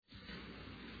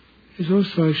It's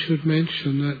also, I should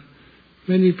mention that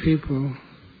many people,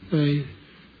 they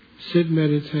sit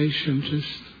meditation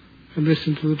and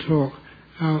listen to the talk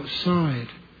outside.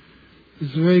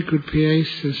 There's a very good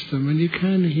PA system, and you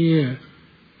can hear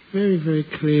very, very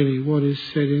clearly what is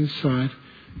said inside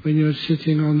when you're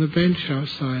sitting on the bench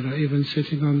outside or even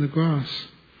sitting on the grass.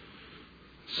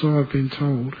 So I've been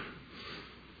told.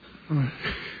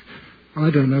 I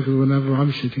don't know, because whenever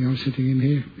I'm sitting in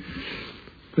here.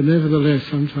 But nevertheless,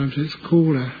 sometimes it's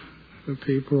cooler for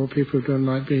people, or people who don't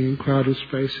like being in crowded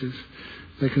spaces.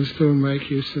 They can still make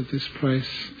use of this place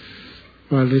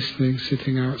by listening,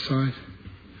 sitting outside.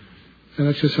 And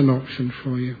that's just an option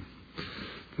for you.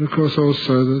 And of course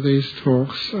also that these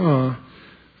talks are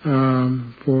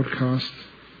broadcast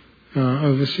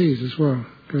overseas as well.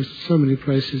 It goes to so many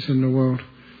places in the world.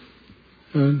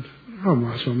 And I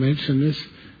might as well mention this.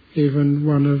 Even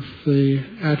one of the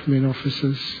admin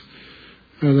officers,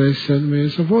 they sent me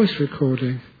as a voice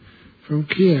recording from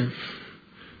Kiev.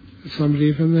 Somebody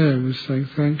even there was saying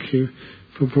thank you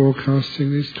for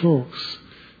broadcasting these talks.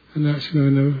 And that's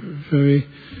in a very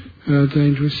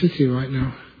dangerous city right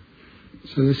now.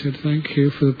 So they said thank you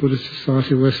for the Buddhist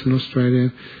Society of Western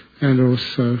Australia and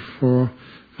also for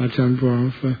Ajahn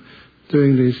Brahm for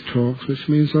doing these talks, which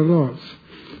means a lot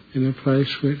in a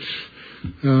place which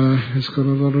has got a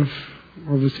lot of,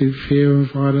 obviously, fear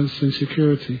and violence and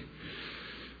insecurity.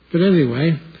 But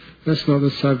anyway, that's not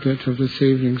the subject of this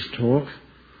evening's talk.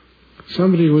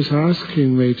 Somebody was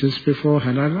asking me just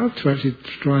beforehand, I'd love to actually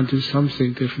try and do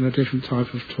something different, a different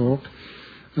type of talk.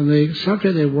 And the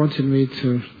subject they wanted me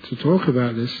to talk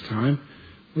about this time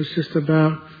was just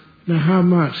about, how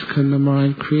much can the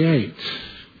mind create?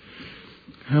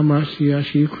 How much do you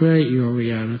actually create your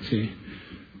reality?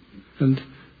 And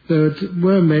they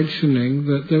were mentioning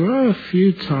that there are a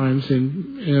few times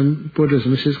in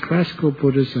Buddhism, this is classical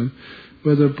Buddhism,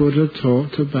 where the Buddha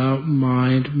talked about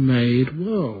mind-made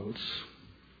worlds.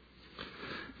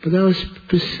 But they were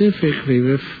specifically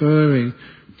referring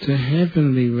to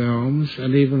heavenly realms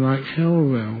and even like hell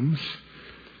realms.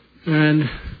 And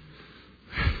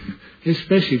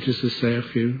especially just to say a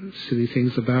few silly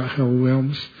things about hell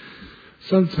realms.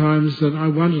 Sometimes that I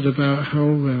wondered about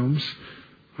hell realms.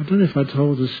 I don't know if I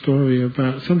told the story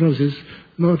about, sometimes it's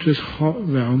not just hot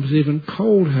realms, even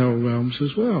cold hell realms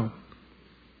as well.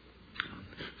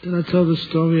 Did I tell the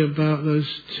story about those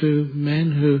two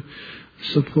men who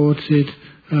supported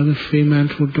the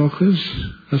Fremantle Dockers?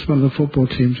 That's one of the football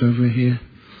teams over here.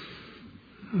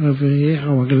 Over here?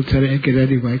 Oh, I'm going to tell it again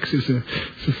anyway, because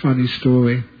it's a funny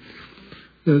story.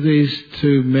 That these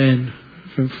two men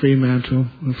from Fremantle,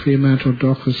 the Fremantle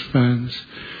Dockers fans,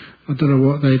 I don't know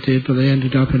what they did, but they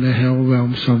ended up in a hell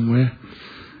realm somewhere.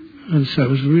 And so it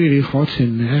was really hot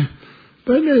in there.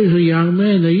 But they were young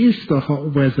men, they're used to the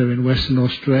hot weather in Western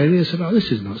Australia. They said,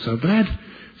 this is not so bad.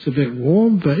 It's a bit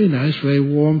warm, but, it's very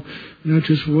warm,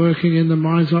 just working in the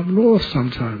mines up north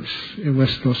sometimes in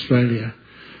Western Australia.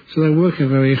 So they're working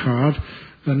very hard,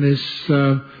 and this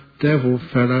devil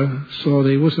fellow saw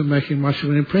that he wasn't making much of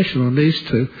an impression on these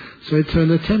two, so he turned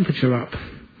the temperature up.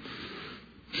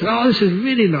 Said, this is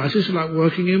really nice, this is like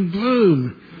working in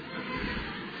Brahm.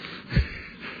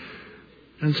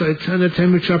 And so he turned the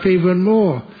temperature up even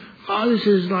more. This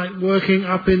is like working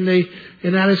up in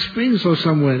Alice Springs or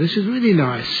somewhere. This is really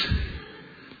nice.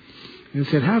 And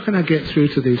he said, how can I get through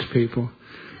to these people?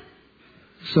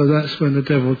 So that's when the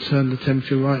devil turned the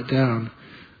temperature right down.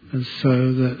 And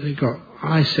so that it got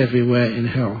ice everywhere in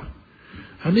hell.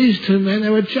 And these two men, they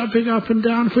were jumping up and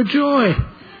down for joy.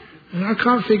 And I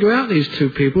can't figure out these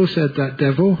two people, said that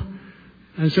devil.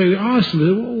 And so he asked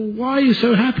them, why are you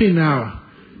so happy now?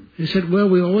 He said, well,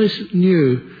 we always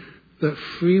knew that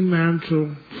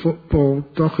Fremantle football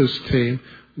Dockers team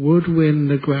would win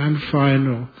the grand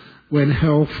final when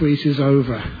hell freezes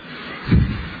over.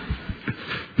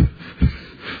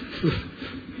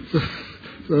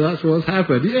 so that's what's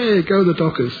happened. Yay, go the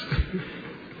Dockers.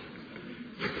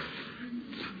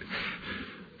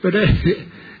 But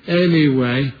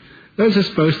anyway, those are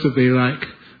supposed to be like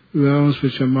realms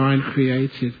which are mind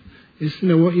created. It's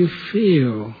what you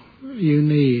feel you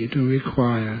need or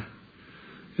require.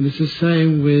 And it's the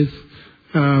same with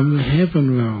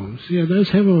heaven realms. Those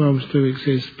heaven realms do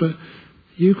exist, but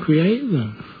you create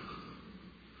them.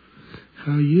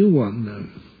 How you want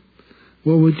them.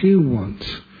 What would you want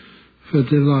for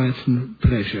delight and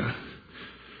pleasure?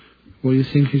 What you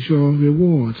think is your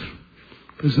reward?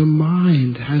 Because the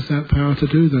mind has that power to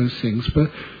do those things,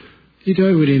 but you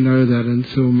don't really know that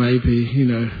until maybe,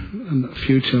 in a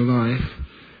future life.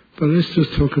 But let's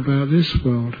just talk about this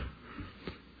world.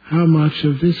 How much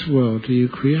of this world do you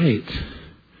create?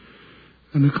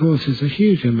 And of course there's a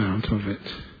huge amount of it.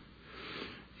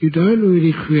 You don't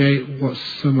really create what's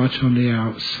so much on the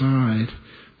outside.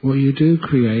 What you do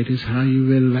create is how you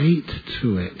relate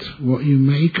to it, what you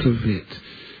make of it.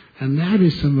 And that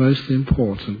is the most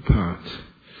important part.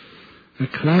 A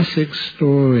classic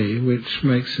story which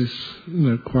makes this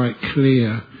quite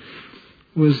clear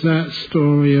was that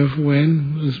story of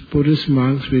when, as Buddhist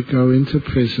monks, we go into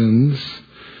prisons.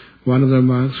 One of the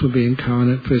monks will be in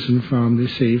Incarnate Prison Farm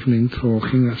this evening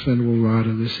talking. That's Venerable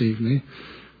Radha this evening.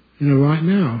 Right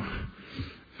now.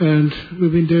 And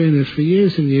we've been doing this for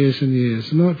years and years and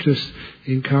years. Not just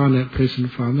Incarnate Prison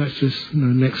Farm, that's just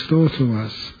next door to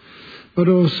us. But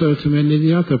also to many of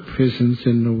the other prisons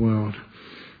in the world.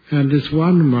 And this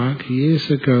one monk years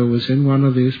ago was in one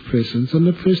of these prisons, and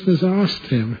the prisoners asked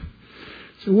him,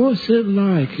 so what's it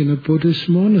like in a Buddhist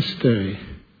monastery?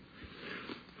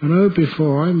 I know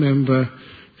before I remember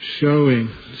showing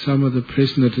some of the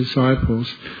prisoner disciples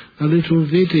a little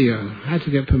video. I had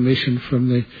to get permission from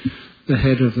the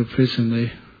head of the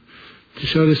prison to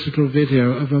show this little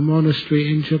video of a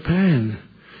monastery in Japan.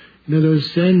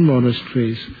 Those Zen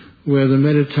monasteries where the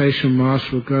meditation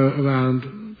master will go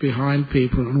around behind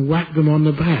people and whack them on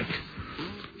the back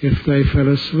if they fell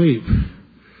asleep.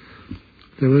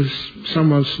 There was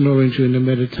someone snoring during the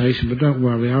meditation, but don't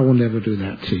worry, I will never do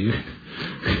that to you.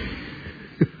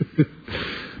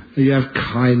 You have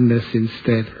kindness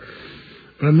instead.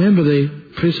 But I remember the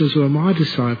prisoners who were my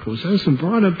disciples. There were some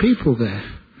violent people there.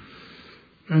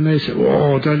 And they said,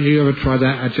 oh, don't you ever try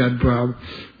that, Ajahn Brahm.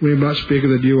 We're much bigger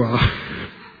than you are.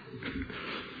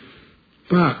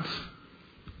 But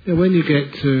when you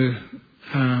get to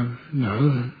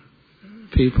know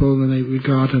people and they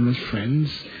regard them as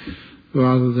friends,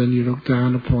 rather than you look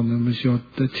down upon them as you're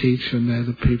the teacher and they're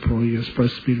the people you're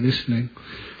supposed to be listening,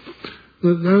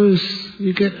 that those,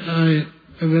 you get a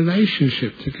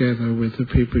relationship together with the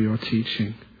people you're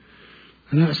teaching.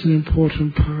 And that's an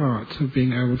important part of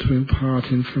being able to impart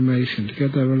information, to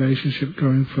get that relationship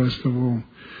going first of all.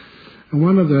 And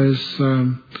one of those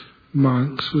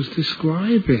monks was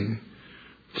describing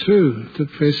to the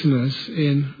prisoners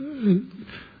in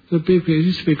the big, it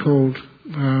used to be called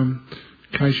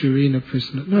Kaishurina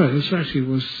prison. No, it actually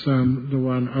was the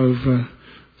one over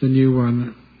the new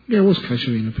one. Yeah, it was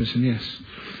Kaishurina prison, yes.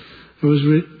 I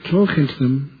was talking to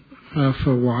them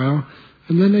for a while,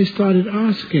 and then they started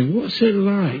asking, what's it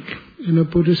like in a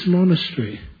Buddhist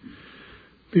monastery?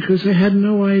 Because they had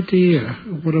no idea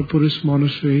what a Buddhist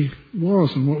monastery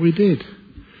was and what we did.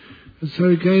 And so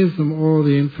he gave them all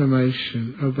the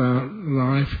information about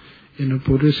life in a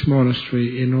Buddhist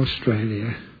monastery in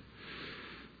Australia.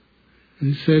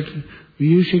 And he said, we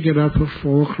usually get up at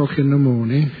 4 o'clock in the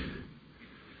morning,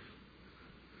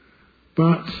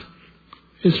 but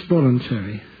it's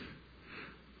voluntary.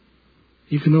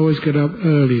 You can always get up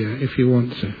earlier if you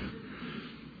want to.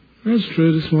 That's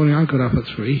true. This morning I got up at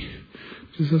 3.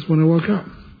 Just that's when I woke up.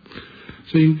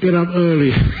 So you can get up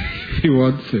earlier if you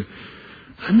want to.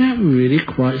 And that really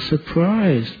quite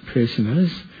surprised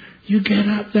prisoners. You get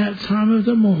up that time of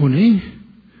the morning.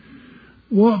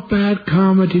 What bad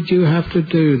karma did you have to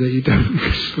do that you don't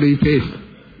sleep in?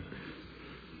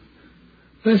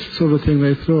 That's the sort of thing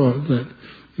they thought, that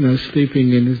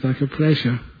sleeping in is like a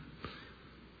pleasure.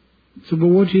 So, but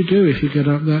what do you do if you get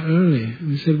up that early?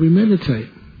 And he said, we meditate.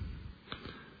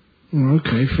 Well,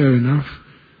 okay, fair enough.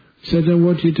 So then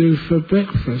what do you do for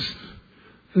breakfast?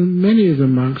 And many of the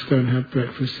monks don't have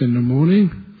breakfast in the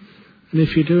morning. And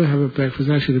if you do have a breakfast,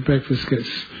 actually the breakfast gets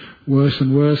worse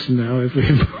and worse now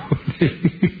every morning.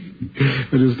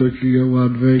 I was looking at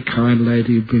one very kind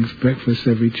lady who brings breakfast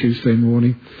every Tuesday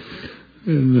morning.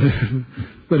 And,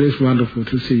 but it's wonderful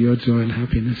to see your joy and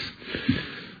happiness.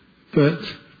 But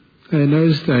in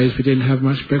those days we didn't have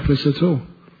much breakfast at all.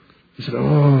 They said,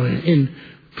 oh, in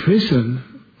prison,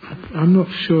 I'm not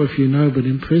sure if you know, but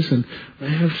in prison they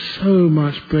have so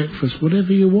much breakfast,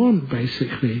 whatever you want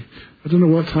basically. I don't know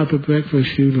what type of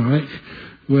breakfast you like,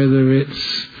 whether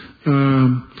it's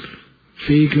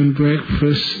vegan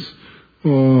breakfast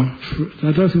or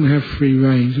I don't think they have free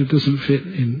range. It doesn't fit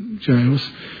in jails.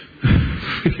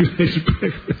 Free range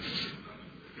breakfast.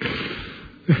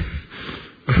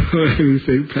 Or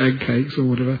anything, pancakes or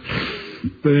whatever.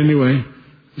 But anyway,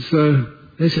 so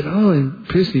they said, oh, in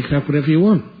prison you can have whatever you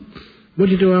want. What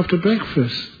do you do after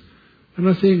breakfast? And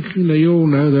I think, you all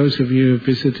know, those of you who have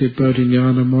visited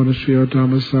Bodhinyana Monastery or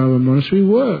Dhammasara Monastery, we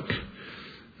work.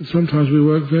 And sometimes we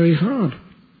work very hard.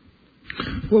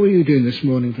 What were you doing this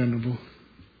morning, Venerable?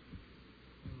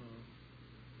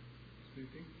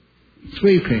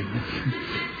 Sweeping.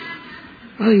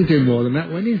 I think you do more than that,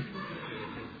 weren't you?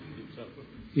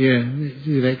 Yeah,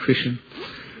 the electrician.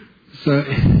 So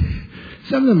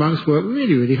some of the monks work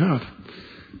really, really hard.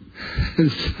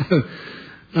 And so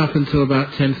up until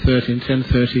about 10:30, and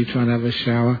 10:30 try and have a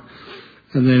shower,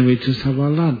 and then we just have our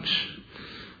lunch.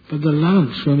 But the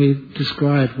lunch, when we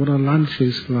describe what our lunch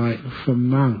is like for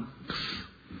monks,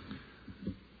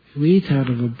 we eat out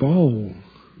of a bowl.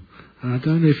 And I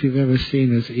don't know if you've ever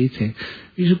seen us eating.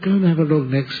 You should go and have a look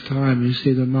next time you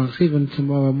see the monks, even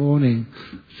tomorrow morning,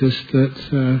 just at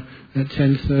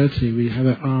 10:30, we have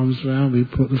our arms round, we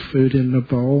put the food in the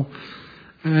bowl,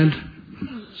 and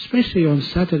especially on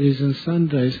Saturdays and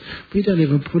Sundays, we don't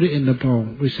even put it in the bowl.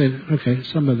 We say, okay,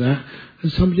 some of that,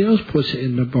 and somebody else puts it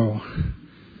in the bowl.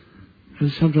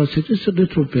 And sometimes I say, just a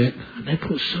little bit, and they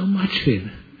put so much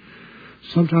in.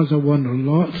 Sometimes I want a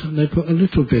lot, and they put a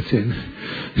little bit in.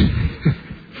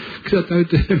 Because I don't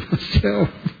do it myself.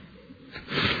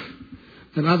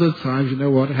 And other times, you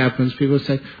know what happens? People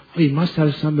say, oh, you must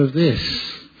have some of this.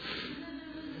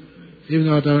 Even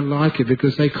though I don't like it,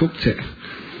 because they cooked it.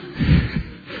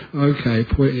 Okay,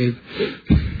 put it in.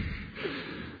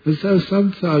 And so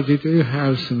sometimes you do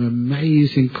have some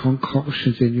amazing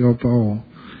concoctions in your bowl.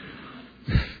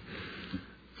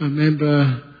 I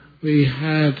remember we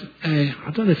had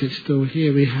I don't know if it's still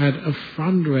here, we had a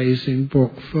fundraising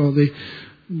book for the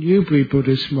Newbury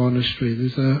Buddhist Monastery.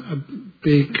 There's a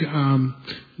big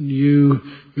new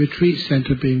retreat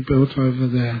centre being built over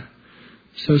there.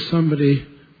 So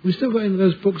we still got any of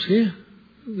those books here?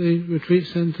 The retreat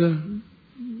centre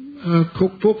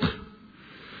cookbook?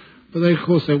 But they, of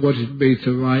course, they wanted me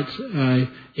to write an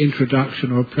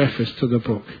introduction or preface to the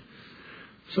book.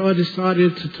 So I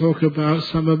decided to talk about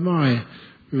some of my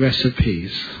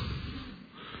recipes,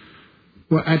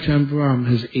 what Ajahn Brahm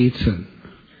has eaten.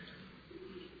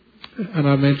 And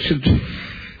I mentioned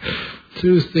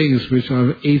two things which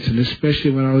I've eaten,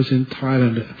 especially when I was in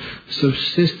Thailand.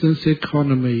 Subsistence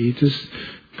economy, you just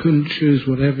couldn't choose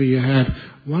whatever you had.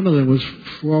 One of them was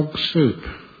frog soup.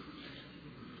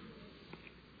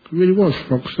 It really was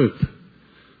frog soup.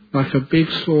 Like a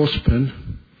big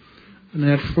saucepan, and they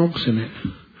had frogs in it.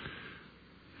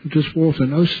 And just water,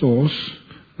 no sauce,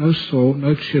 no salt,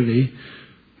 no chili,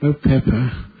 no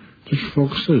pepper, just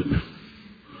frog soup.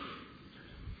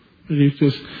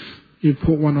 And you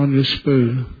put one on your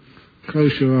spoon,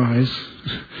 close your eyes,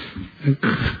 and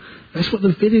that's what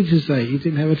the villagers ate. You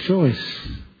didn't have a choice.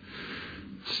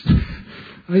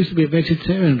 I used to be a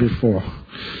vegetarian before.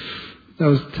 That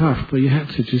was tough, but you had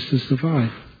to just to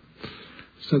survive.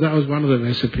 So that was one of the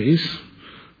recipes.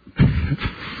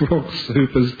 Frog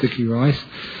soup and sticky rice.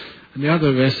 And the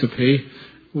other recipe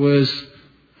was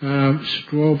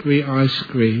strawberry ice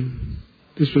cream.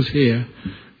 This was here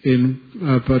in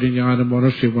Bodhinyana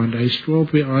Monastery one day.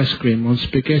 Strawberry ice cream on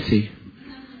spaghetti.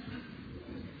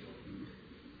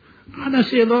 And I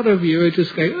see a lot of you are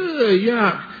just going, oh,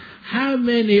 yuck. How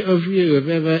many of you have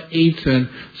ever eaten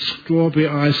strawberry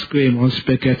ice cream on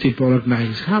spaghetti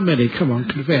bolognese? How many? Come on,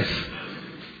 confess.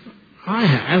 I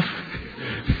have.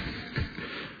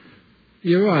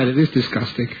 You're right, it is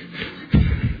disgusting.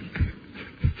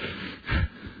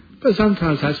 But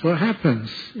sometimes that's what happens.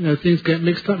 You know, things get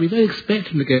mixed up. You don't expect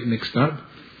them to get mixed up,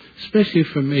 especially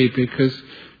for me, because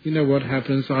you know what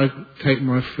happens. I take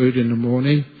my food in the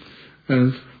morning,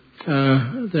 and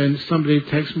then somebody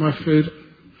takes my food,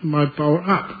 my bowl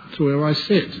up to where I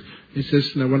sit. It's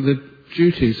just one of the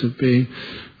duties of being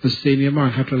a senior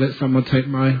monk. I have to let someone take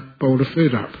my bowl of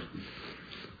food up.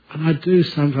 And I do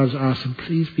sometimes ask them,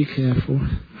 please be careful.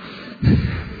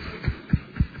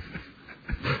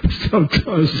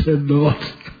 Sometimes they're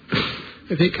not.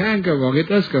 If it can go wrong, it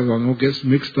does go wrong, or gets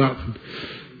mixed up.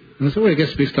 And I thought, well, it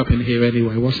gets mixed up in here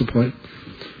anyway, what's the point?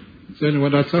 So anyway,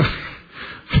 when I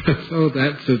told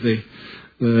that to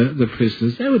the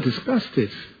prisoners, they were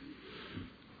disgusted.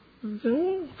 And they said,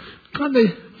 oh, can't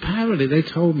they? Apparently, they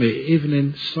told me, even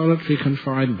in solitary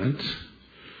confinement,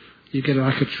 you get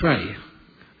like a tray.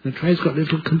 And the tray's got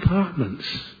little compartments.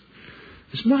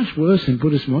 It's much worse in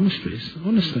Buddhist monasteries,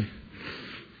 honestly.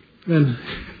 And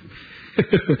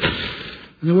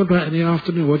then what about in the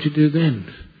afternoon? What do you do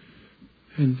then?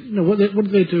 And what do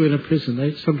they do in a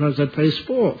prison? Sometimes they play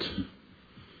sport,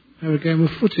 have a game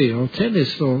of footy or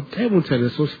tennis or table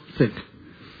tennis or something.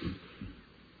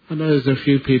 I know there's a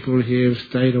few people here who've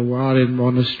stayed a while in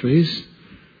monasteries.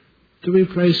 Do we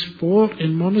play sport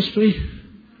in monastery?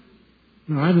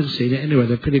 No, I haven't seen it anyway.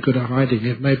 They're pretty good at hiding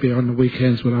it. Maybe on the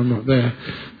weekends when I'm not there.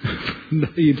 No,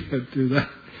 you don't do that.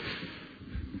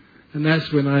 And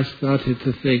that's when I started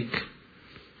to think,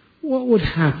 what would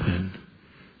happen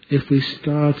if we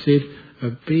started a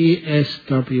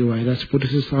BSWA, that's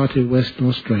Buddhist Society of Western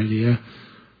Australia,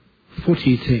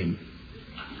 footy team?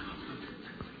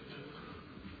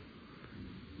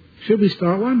 Should we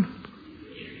start one?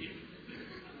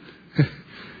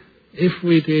 If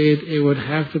we did, it would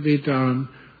have to be done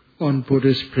on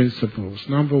Buddhist principles.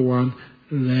 Number one,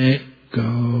 let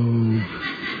go.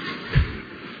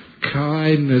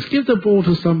 Kindness. Give the ball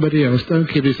to somebody else. Don't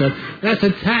keep it yourself. That's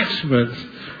attachment.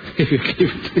 If you keep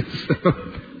it to yourself.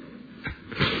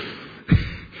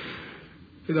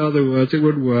 In other words, it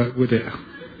wouldn't work, would it?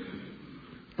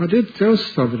 I did tell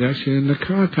somebody actually in the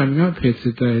car coming up here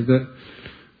today that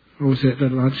I was at the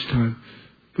lunchtime.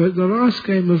 But the last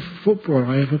game of football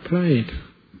I ever played,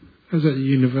 I was at the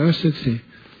university.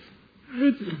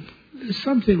 There's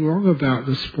something wrong about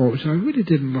the sport which I really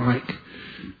didn't like.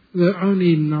 That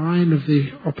only 9 of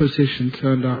the opposition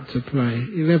turned up to play.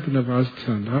 11 of us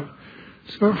turned up.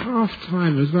 So at half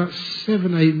time it was about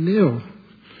 7-8-0.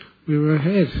 We were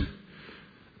ahead.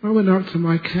 I went up to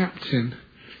my captain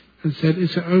and said,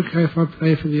 is it okay if I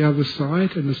play for the other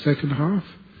side in the second half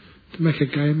to make a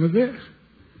game of it?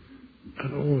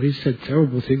 And he said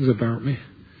terrible things about me.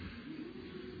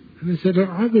 And he said,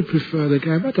 I would prefer the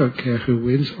game. I don't care who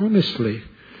wins, honestly.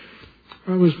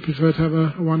 I would prefer to have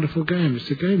a wonderful game.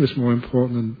 The game is more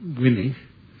important than winning.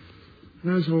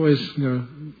 And I was always,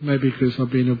 maybe because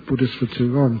I've been a Buddhist for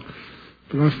too long,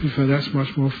 but I prefer that's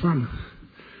much more fun.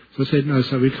 So I said, no,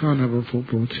 so we can't have a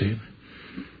football team.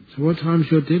 So what time's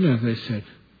your dinner? They said.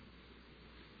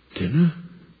 Dinner?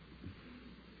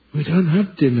 We don't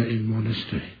have dinner in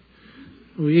monastery.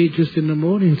 We eat just in the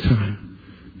morning time.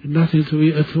 And nothing to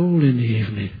eat at all in the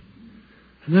evening.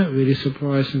 And that really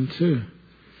surprised them too.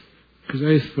 Because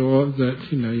they thought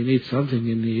that, you need something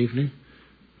in the evening.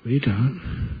 We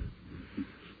don't.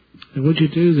 And what do you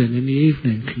do then in the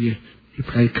evening? You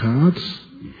play cards?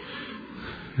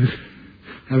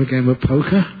 Have a game of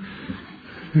poker?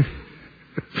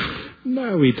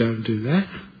 No, we don't do that.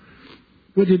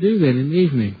 What do you do then in the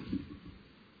evening?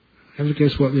 Have a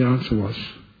guess what the answer was?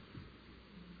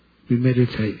 We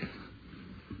meditate.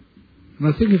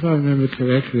 And I think if I remember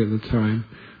correctly at the time,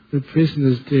 the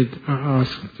prisoners did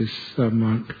ask this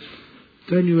monk,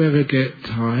 don't you ever get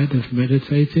tired of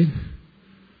meditating?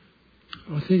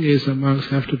 The thing is, the monks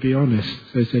have to be honest.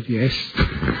 So they said yes.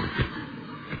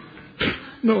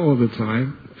 Not all the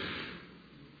time.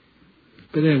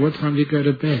 But then, what time do you go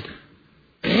to bed?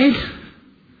 Bed?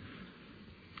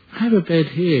 I have a bed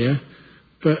here,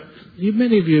 but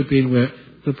many of you have been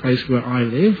the place where I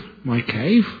live, my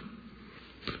cave.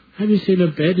 Have you seen a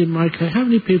bed in my cave? How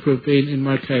many people have been in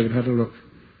my cave and had a look?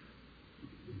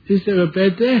 Is there a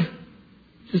bed there?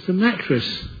 Just a mattress.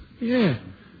 Yeah.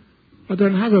 I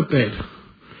don't have a bed.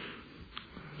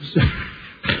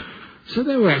 So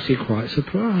they were actually quite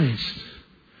surprised.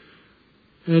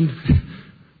 And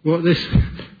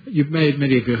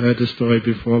many of you heard the story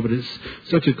before, but it's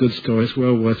such a good story, it's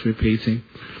well worth repeating.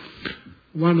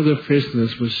 One of the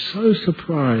prisoners was so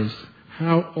surprised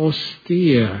how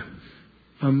austere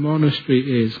a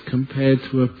monastery is compared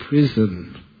to a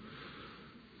prison.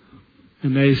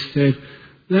 And they said,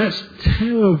 that's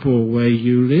terrible where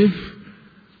you live.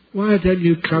 Why don't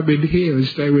you come in here and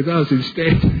stay with us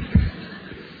instead?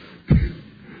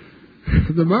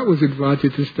 The monk was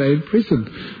invited to stay in prison.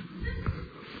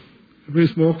 It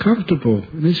was more comfortable,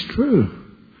 and it's true.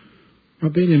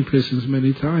 I've been in prisons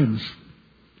many times,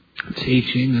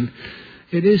 teaching, and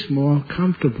it is more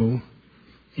comfortable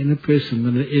in a prison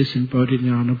than it is in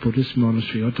Bodhinyana Buddhist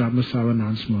monastery or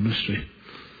Dhammasavanan's monastery.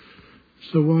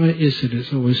 So why is it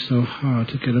it's always so hard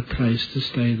to get a place to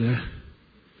stay there?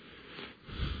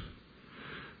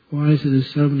 Why is it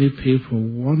there's so many people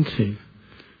wanting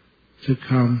to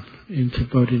come into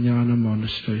Bodhinyana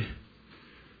monastery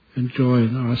and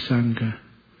join our Sangha?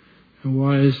 And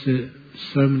why is it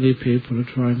so many people are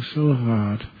trying so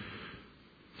hard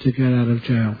to get out of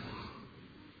jail,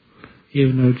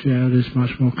 even though jail is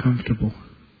much more comfortable?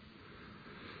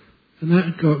 And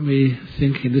that got me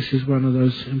thinking this is one of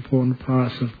those important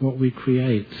parts of what we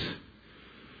create.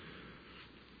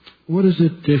 What is the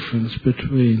difference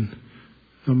between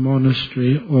a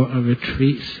monastery or a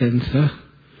retreat centre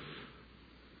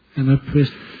and a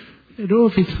prison? And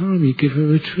every time you give a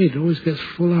retreat, it always gets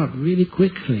full up really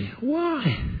quickly.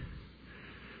 Why?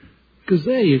 Because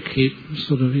there you keep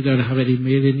you don't have any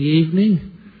meal in the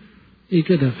evening. You're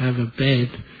going to have a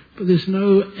bed, but there's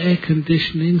no air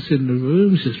conditionings in the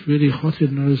rooms. It's really hot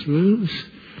in those rooms.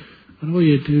 And all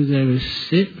you do there is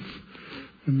sit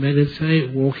and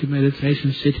meditate, walking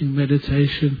meditation, sitting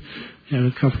meditation, have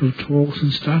a couple of talks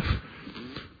and stuff.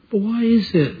 But why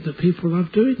is it that people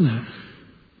love doing that?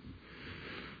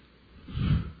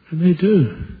 And they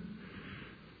do.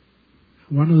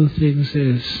 One of the things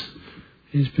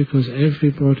is because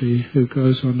everybody who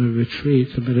goes on a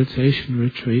retreat, a meditation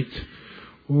retreat,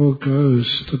 or goes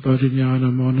to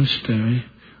Bodhinyana Monastery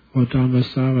or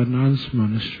Dhammasara Nuns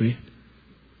Monastery,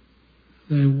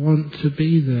 they want to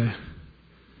be there.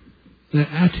 Their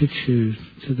attitude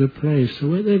to the place, the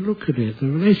way they look at it, the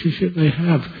relationship they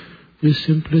have with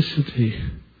simplicity,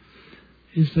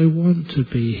 is they want to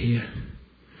be here.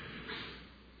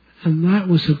 And that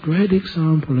was a great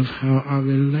example of how our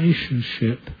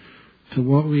relationship to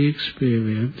what we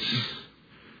experience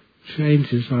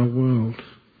changes our world.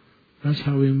 That's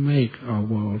how we make our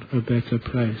world a better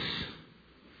place.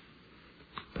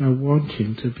 By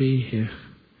wanting to be here,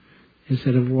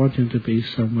 instead of wanting to be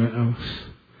somewhere else.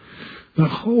 The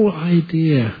whole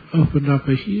idea opened up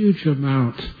a huge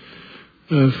amount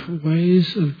of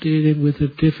ways of dealing with the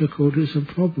difficulties and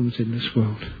problems in this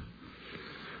world.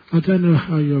 I don't know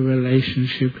how your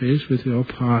relationship is with your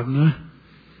partner,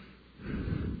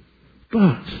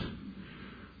 but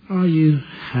are you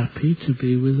happy to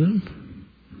be with them?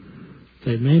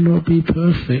 They may not be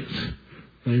perfect,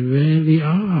 they rarely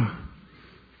are,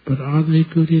 but are they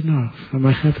good enough? Am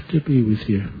I happy to be with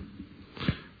you?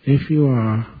 If you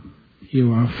are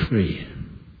free.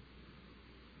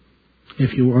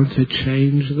 If you want to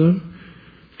change them,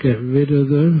 get rid of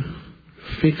them,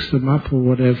 fix them up or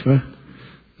whatever,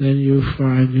 then you'll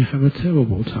find you have a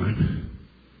terrible time.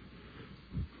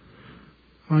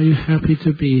 Are you happy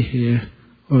to be here,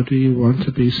 or do you want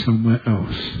to be somewhere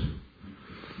else?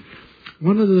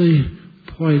 One of the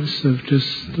points of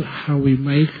just how we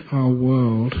make our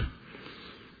world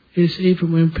is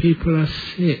even when people are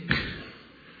sick.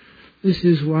 This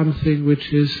is one thing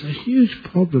which is a huge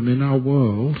problem in our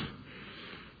world.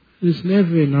 There's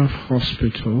never enough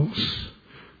hospitals.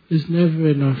 There's never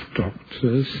enough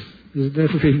doctors. There's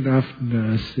never enough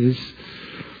nurses.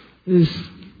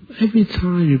 Every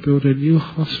time you build a new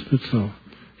hospital,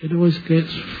 it always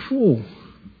gets full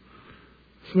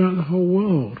throughout the whole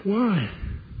world. Why?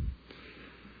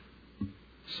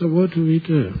 So what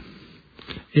do?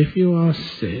 If you are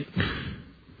sick,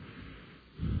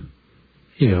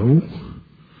 ill, do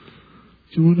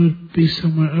you want to be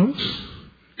somewhere else?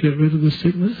 Get rid of the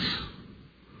sickness?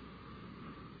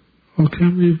 Or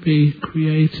can we be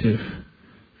creative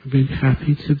and be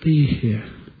happy to be here?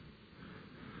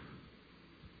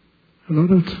 A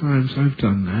lot of times I've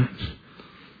done that.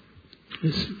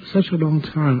 It's such a long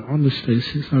time, honestly,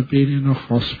 since I've been in a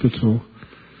hospital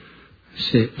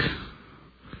sick.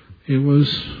 It was,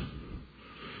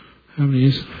 how many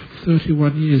years?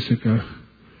 31 years ago,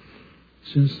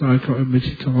 since I got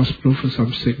admitted to hospital for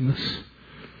some sickness.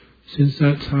 Since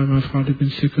that time I've hardly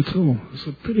been sick at all. It's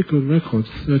a pretty good record,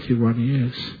 31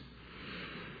 years.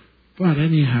 But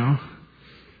anyhow,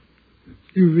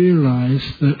 you realize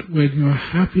that when you're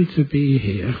happy to be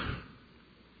here,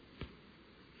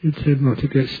 you tend not to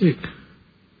get sick.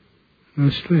 No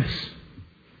stress.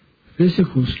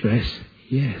 Physical stress,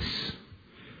 yes.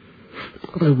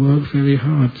 I work very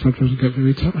hard, sometimes I get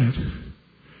very tired.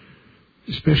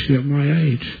 Especially at my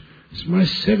age. It's my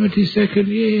 72nd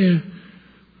year.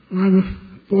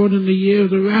 I'm born in the year of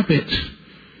the rabbit.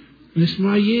 It's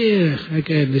my year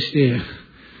again this year.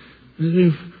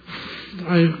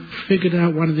 I figured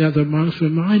out, one of the other monks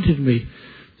reminded me,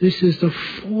 this is the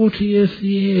 40th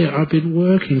year I've been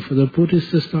working for the Buddhist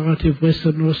Society of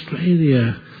Western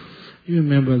Australia. You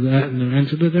remember that,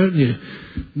 Angela, don't you?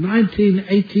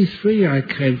 1983 I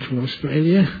came to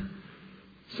Australia.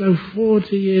 So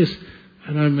 40 years.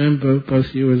 And I remember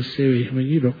both you and Siri, I mean,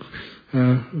 you look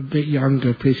a bit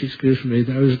younger, please excuse me,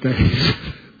 those days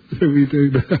than we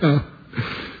do now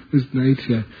with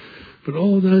nature. But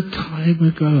all that time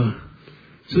ago.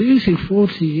 So usually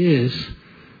 40 years,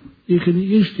 you can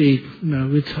usually,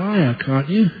 retire, can't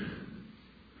you?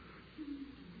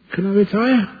 Can I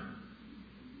retire?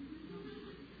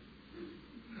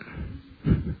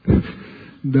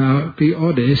 Now, be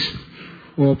honest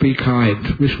or be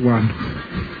kind. Which one?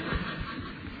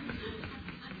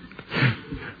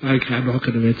 Okay, I'm not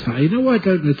going to retire. You know why I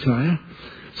don't retire?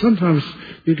 Sometimes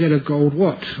you get a gold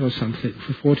watch or something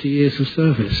for 40 years of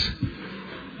service.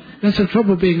 That's the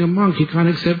trouble being a monk, you can't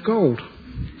accept gold.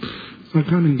 So I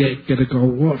can't get a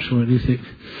gold watch or anything.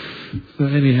 So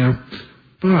anyhow,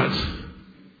 but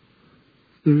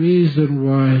the reason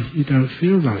why you don't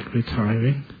feel like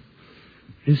retiring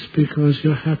is because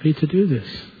you're happy to do this.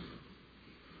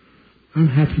 I'm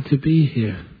happy to be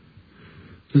here.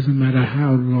 Doesn't matter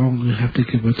how long you have to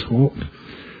give a talk.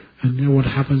 And you know what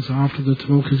happens after the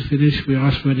talk is finished? We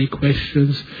ask for any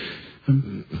questions.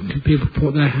 And people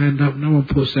put their hand up. No one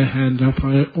puts their hand up.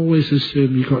 I always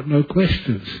assume you've got no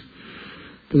questions.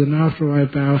 But then after I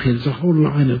bow here, there's a whole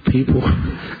line of people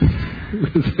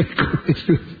with their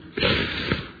questions.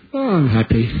 Oh, I'm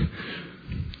happy.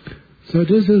 So it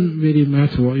doesn't really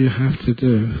matter what you have to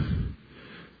do.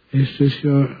 It's just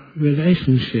your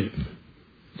relationship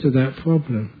to that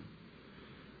problem.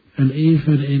 And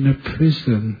even in a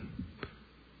prison,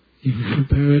 you can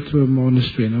compare it to a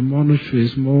monastery, and a monastery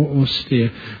is more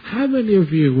austere. How many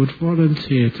of you would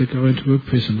volunteer to go into a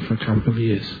prison for a couple of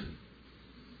years?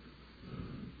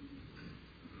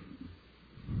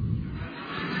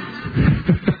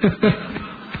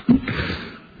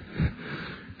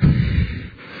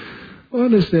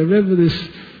 Honestly, I remember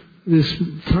this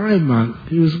Thai monk.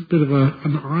 He was a bit of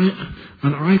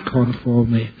an icon for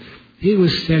me. He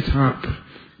was set up,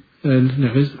 and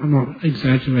I'm not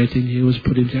exaggerating, he was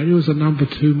put in jail. He was a number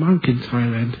 2 monk in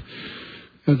Thailand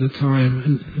at the time,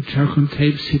 and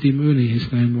Chakuntep Siddhimuni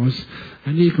his name was,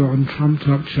 and he got on trumped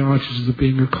up charges of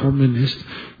being a communist,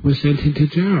 was sent into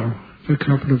jail for a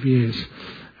couple of years.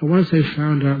 And once they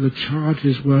found out the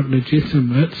charges weren't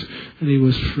legitimate and he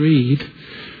was freed,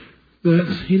 that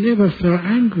he never felt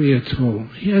angry at all.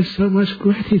 He had so much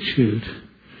gratitude.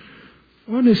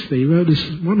 Honestly, he wrote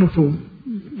this wonderful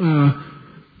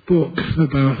book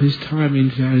about his time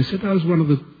in jail. He said, that was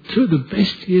two of the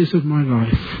best years of my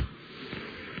life.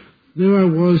 There I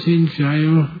was in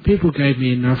jail. People gave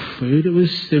me enough food. It was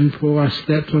simple. I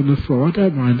slept on the floor. I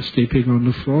don't mind sleeping on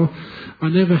the floor. I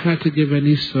never had to give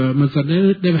any sermons. I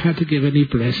never had to give any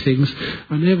blessings.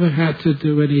 I never had to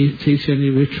teach any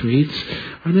retreats.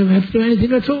 I never had to do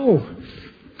anything at all.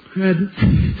 I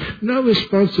had no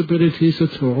responsibilities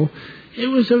at all. It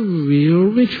was a real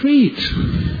retreat.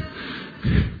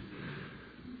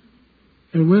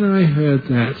 And when I heard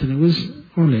that, and it was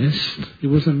honest, he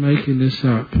wasn't making this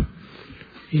up,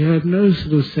 he had no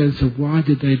sort of sense of why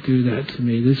did they do that to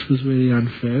me? This was really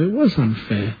unfair. It was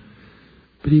unfair.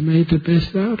 But he made the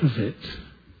best out of it.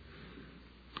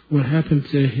 What happened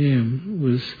to him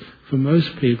was, for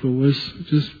most people, was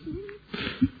just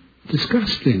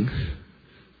disgusting.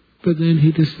 But then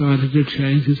he decided to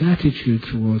change his attitude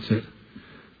towards it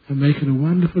and make it a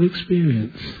wonderful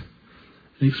experience.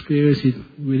 An experience he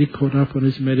really caught up on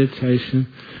his meditation,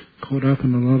 caught up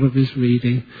on a lot of his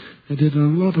reading, and did a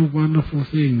lot of wonderful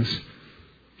things.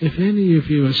 If any of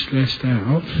you are stressed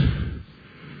out,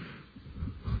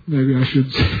 maybe I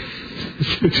should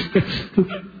suggest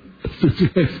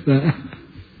that.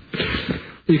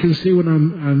 You can see what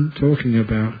I'm talking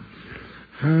about.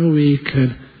 How we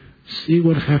can see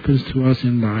what happens to us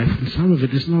in life, and some of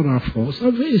it is not our fault, some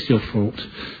of it is your fault.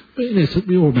 But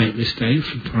we all make mistakes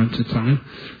from time to time,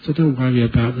 so don't worry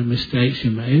about the mistakes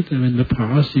you made. They're in the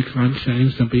past, you can't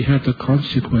change them, but you have the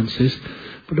consequences.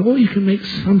 But or you can make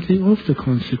something of the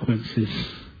consequences.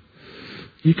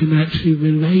 You can actually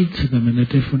relate to them in a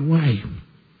different way,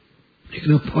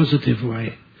 in a positive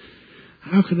way.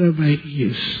 How can I make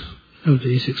use of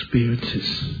these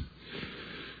experiences?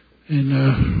 In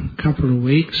a couple of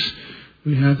weeks,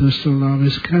 we have the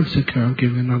Solaris Cancer Care. I'm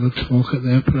giving another talk at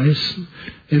their place.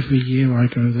 Every year I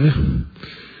go there.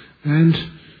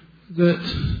 And that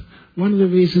one of the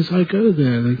reasons I go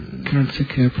there, the Cancer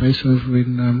Care place over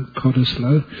in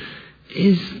Cottesloe,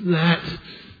 is that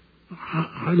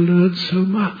I learned so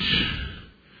much.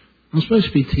 I'm supposed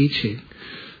to be teaching,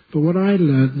 but what I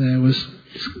learned there was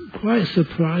it's quite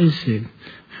surprising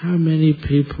how many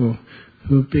people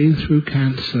who have been through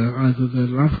cancer, either their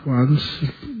loved ones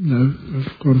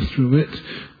have gone through it,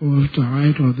 or have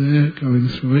died, or they're going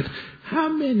through it, how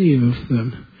many of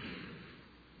them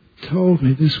told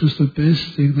me this was the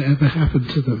best thing that ever happened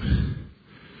to them?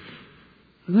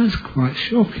 And that's quite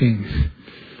shocking.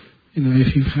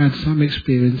 If you've had some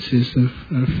experiences of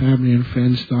family and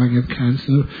friends dying of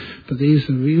cancer, but these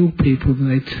are real people and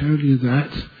they tell you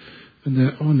that, and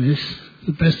they're honest,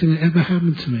 the best thing that ever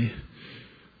happened to me.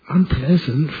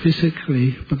 Unpleasant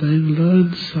physically, but they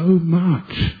learned so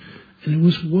much, and it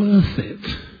was worth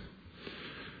it.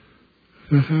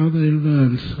 For how they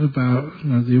learned about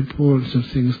the importance of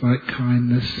things like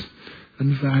kindness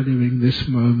and valuing this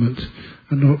moment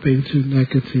and not being too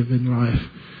negative in life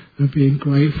and being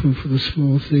grateful for the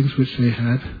small things which they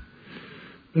had.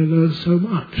 They learned so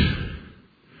much.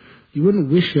 You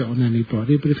wouldn't wish it on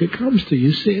anybody, but if it comes to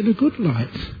you, see it in a good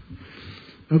light,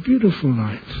 a beautiful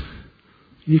light.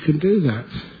 You can do that.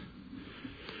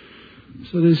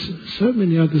 So there's so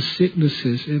many other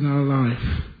sicknesses in our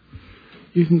life.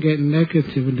 You can get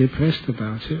negative and depressed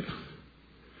about it,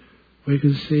 or you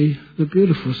can see the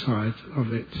beautiful side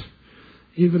of it.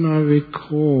 Even I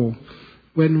recall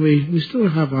when we still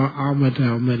have our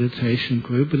Armadale meditation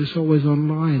group, but it's always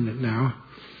online now.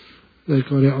 They've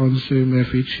got it on Zoom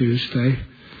every Tuesday,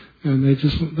 and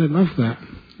they love that.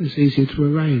 It's easy to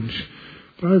arrange.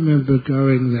 But I remember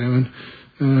going there,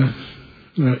 and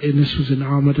and this was in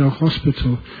Armadale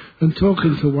Hospital, and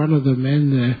talking to one of the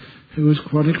men there who was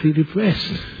chronically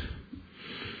depressed.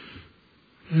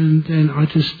 And then I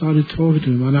just started talking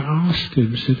to him, and I asked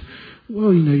him, said,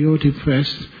 well, you're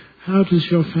depressed. How does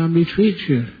your family treat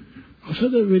you? I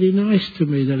thought they're really nice to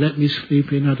me. They let me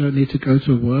sleep in. I don't need to go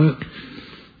to work.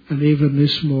 And even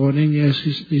this morning, yes,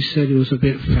 he said he was a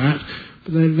bit fat,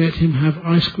 but they let him have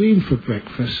ice cream for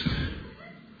breakfast.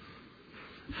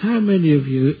 How many of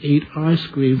you eat ice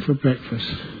cream for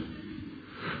breakfast?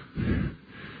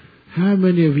 How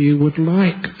many of you would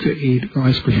like to eat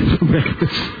ice cream for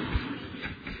breakfast?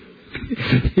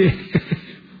 Yeah.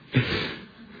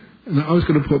 And I was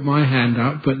going to put my hand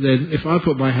up, but then if I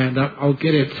put my hand up, I'll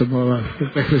get it tomorrow for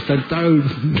breakfast. So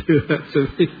don't do that to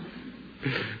me.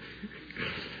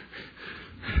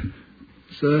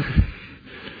 So,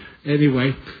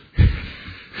 anyway.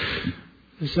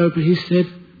 But he said,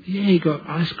 yeah, he got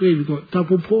ice cream, he got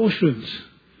double portions.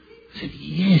 I said,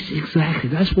 yes, exactly.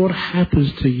 That's what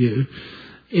happens to you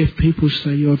if people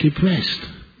say you're depressed.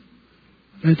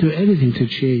 They do anything to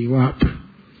cheer you up.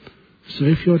 So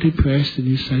if you're depressed and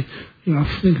you say,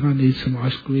 I think I need some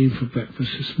ice cream for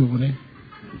breakfast this morning,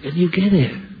 then you get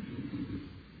it.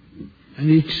 And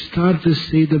you start to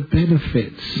see the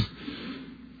benefits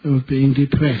of being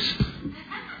depressed.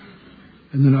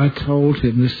 And then I told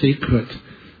him the secret.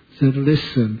 I said,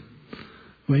 listen,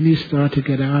 when you start to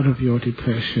get out of your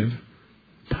depression,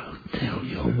 don't tell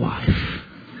your wife.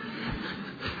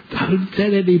 Don't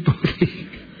tell anybody.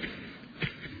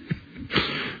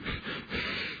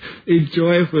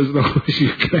 Enjoy it for as long as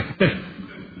you can.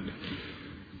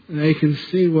 And they can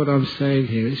see what I'm saying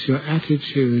here. It's your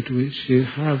attitude which you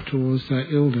have towards that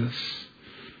illness.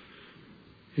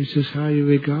 It's just how you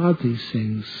regard these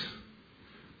things.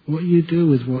 What you do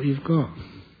with what you've got.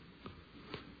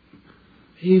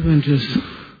 Even just,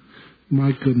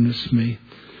 my goodness me,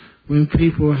 when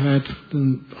people had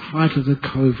the height of the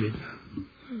COVID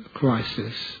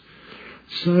crisis,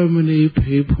 so many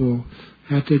people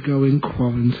had to go in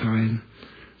quarantine.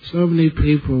 So many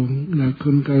people,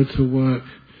 couldn't go to work.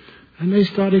 And they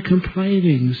started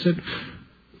complaining, said,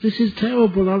 this is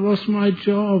terrible, I lost my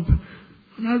job.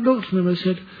 And I looked at them and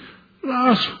said,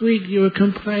 last week you were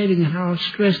complaining how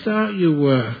stressed out you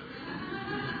were.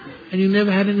 And you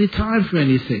never had any time for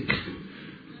anything.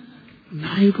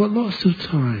 Now you've got lots of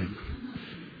time.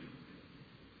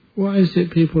 Why is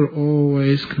it people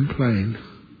always complain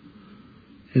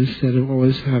instead of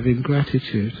always having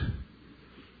gratitude?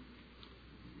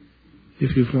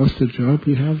 If you've lost a job,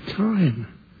 you have time.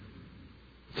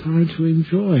 Time to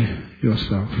enjoy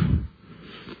yourself.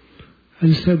 And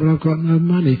you say, well, I've got no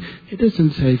money. It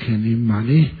doesn't take any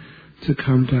money to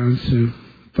come down to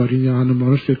Bodhinyana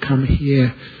Monastery, come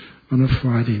here on a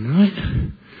Friday night.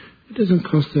 It doesn't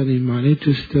cost any money,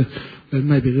 just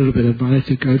maybe a little bit of money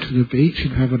to go to the beach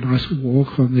and have a nice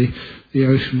walk on the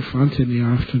ocean front in the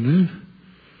afternoon.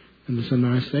 And it's a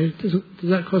nice day. Does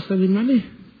that cost any money?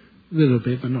 A little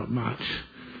bit, but not much.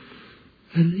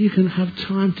 And you can have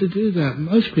time to do that.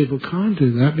 Most people can't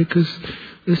do that because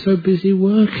they're so busy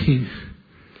working.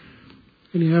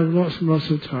 And you have lots and lots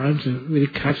of time to really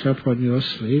catch up on your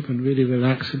sleep and really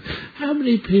relax. And how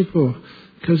many people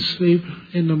can sleep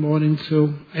in the morning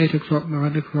till 8 o'clock,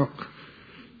 9 o'clock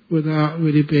without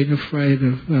really being afraid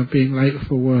of being late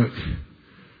for work?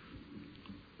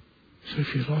 So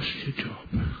if you lost your job...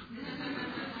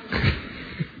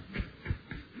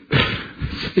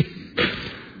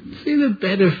 See the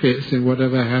benefits in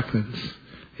whatever happens.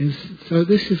 So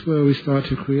this is where we start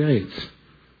to create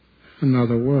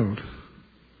another world.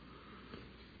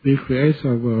 We create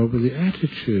our world with the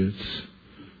attitudes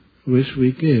which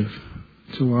we give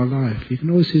to our life. You can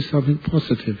always see something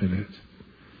positive in it.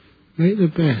 Make the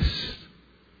best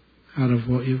out of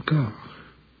what you've got.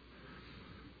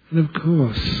 And of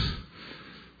course,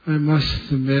 I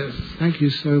must admit, thank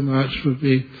you so much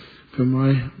for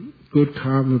my good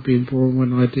karma being born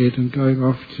when I did and going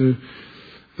off to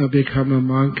become a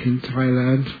monk in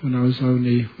Thailand when I was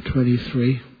only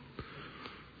 23.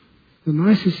 The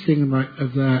nicest thing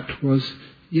of that was,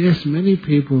 yes, many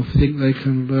people think they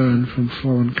can learn from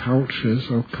foreign cultures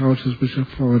or cultures which are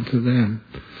foreign to them.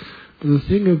 But the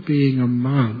thing of being a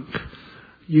monk,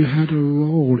 you had a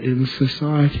role in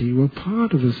society. You were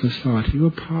part of the society. You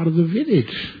were part of the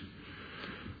village.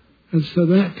 And so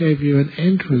that gave you an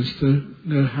entrance to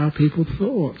know how people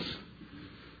thought.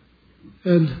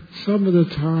 And some of the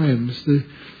times,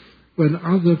 when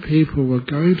other people were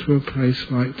going to a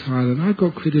place like Thailand, I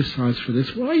got criticised for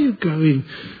this. Why are you going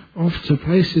off to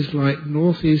places like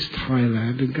northeast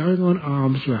Thailand and going on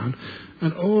alms round,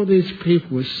 and all these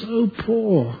people were so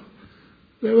poor,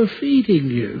 they were feeding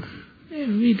you.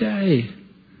 Every day.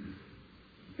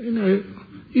 You know,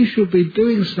 you should be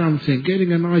doing something,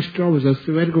 getting a nice job as a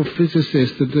theoretical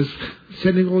physicist and just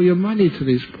sending all your money to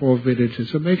these poor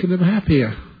villagers and making them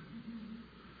happier.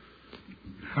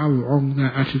 How wrong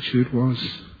that attitude was.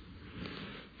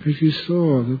 Because you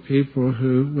saw the people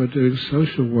who were doing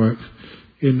social work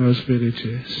in those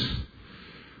villages,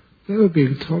 they were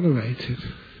being tolerated.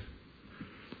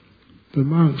 The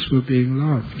monks were being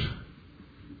loved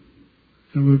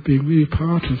and were being really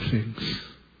part of things.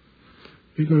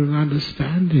 We got an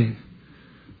understanding.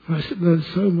 I learned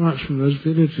so much from those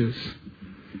villagers.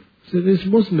 So this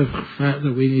wasn't the fact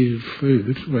that we needed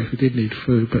food. Well, we did need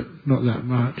food, but not that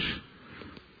much.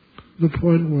 The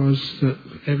point was that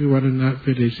everyone in that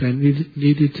village they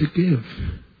needed to give.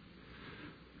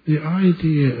 The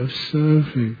idea of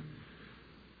serving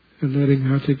and learning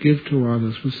how to give to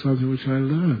others was something which I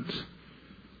learnt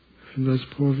from those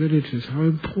poor villages, how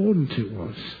important it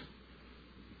was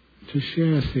to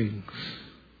share things.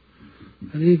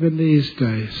 And even these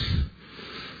days,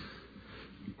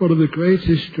 one of the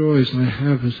greatest joys I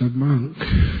have as a monk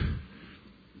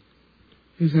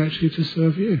is actually to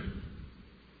serve you.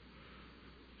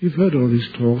 You've heard all these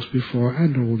talks before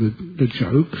and all the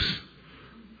jokes.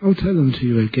 I'll tell them to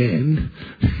you again.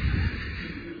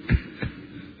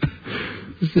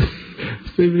 Because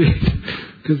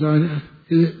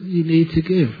you need to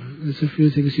give. There's a few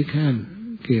things you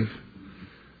can give.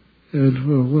 And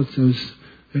well, what's those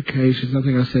occasions? I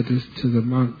think I said this to the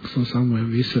monks or somewhere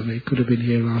recently. Could have been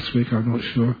here last week, I'm not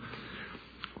sure.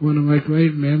 One of my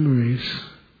great memories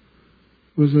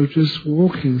was of just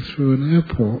walking through an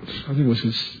airport, I think it was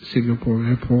a Singapore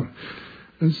airport,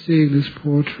 and seeing this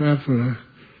poor traveller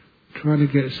trying to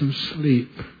get some sleep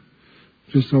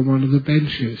just on one of the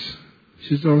benches.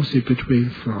 She's obviously between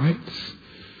flights,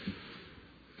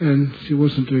 and she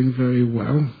wasn't doing very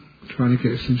well, trying to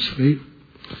get some sleep.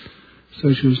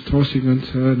 So she was tossing and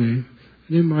turning,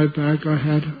 and in my bag I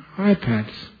had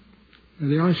iPads,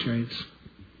 the eye shades.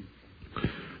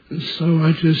 And so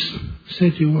I just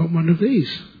said, "You want one of these?"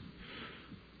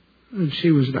 And she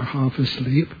was about half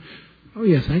asleep. "Oh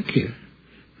yeah, thank you."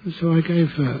 And so I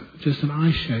gave her just an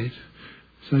eye shade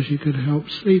so she could help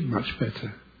sleep much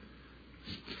better.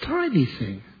 It's a tiny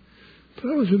thing, but I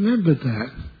always remembered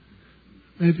that.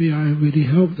 Maybe I really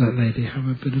helped that lady have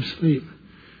a bit of sleep.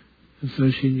 And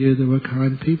so she knew there were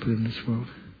kind people in this world.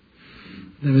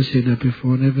 Never seen her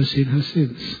before, never seen her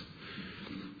since.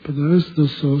 But those are the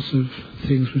sorts of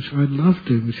things which I love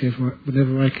doing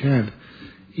whenever I can.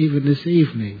 Even this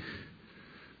evening.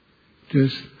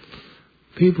 Just,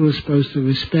 people are supposed to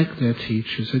respect their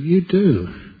teachers, and you do.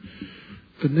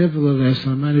 But nevertheless,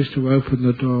 I managed to open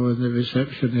the door in the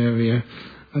reception area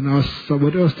and ask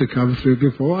someone else to come through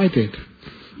before I did.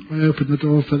 I opened the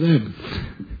door for them.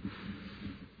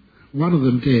 One of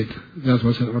them did. The other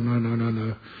one said, "Oh,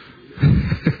 no.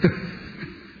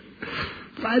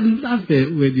 But I love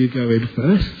it when you go in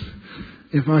first.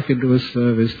 If I can do a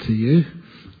service to you,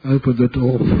 open the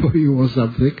door for you or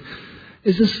something.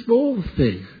 It's a small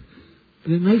thing,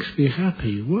 but it makes me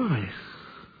happy. Why?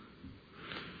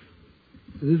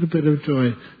 A little bit of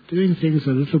joy, doing things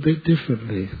a little bit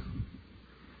differently.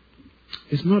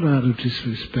 It's not out of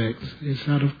disrespect, it's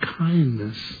out of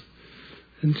kindness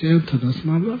and gentleness,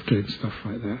 and I love doing stuff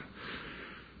like that.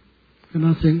 And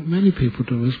I think many people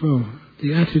do as well.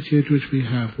 The attitude which we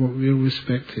have, what real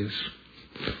respect is.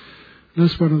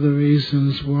 That's one of the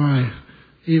reasons why,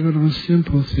 even on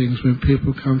simple things, when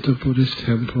people come to Buddhist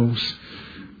temples,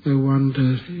 they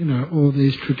wonder, all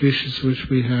these traditions which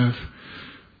we have,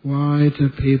 why do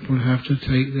people have to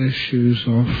take their shoes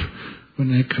off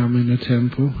when they come in a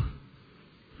temple?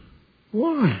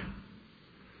 Why?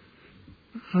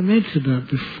 I mentioned that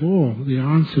before. The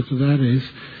answer to that is,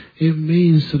 it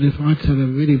means that if I tell a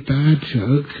really bad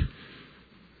joke,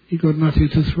 you've got nothing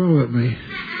to throw at me.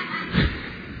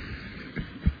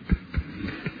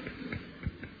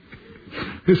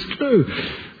 It's true.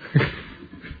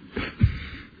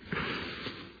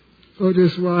 Or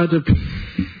just why do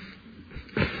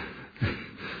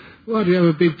you have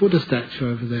a big Buddha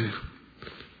statue over there?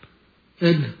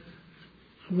 And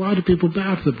why do people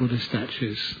bow to the Buddha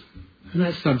statues? And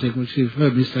that's something which you've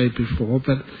heard me say before,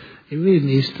 but it really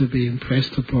needs to be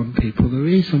impressed upon people. The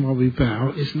reason why we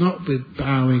bow is not with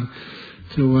bowing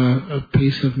to a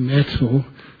piece of metal,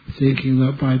 thinking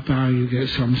that by bowing you get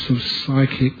some sort of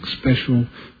psychic special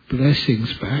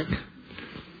blessings back.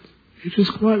 It's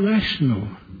just quite rational.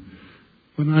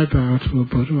 When I bow to a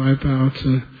Buddha, I bow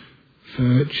to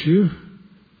virtue,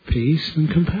 peace and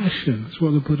compassion. That's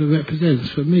what the Buddha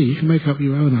represents for me. You can make up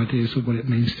your own ideas of what it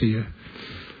means to you.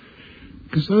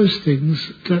 Because those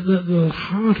things, the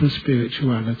heart of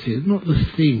spirituality is not the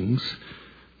things,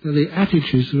 they're the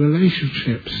attitudes, the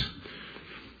relationships.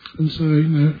 And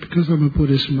so, because I'm a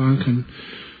Buddhist monk and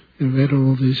read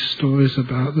all these stories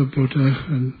about the Buddha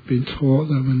and been taught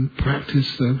them and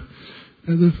practiced them,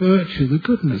 and the virtue, the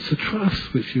goodness, the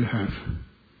trust which you have.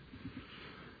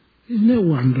 Isn't it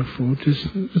wonderful, just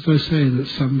as I say, that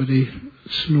somebody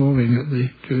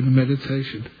snoring during the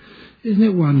meditation, isn't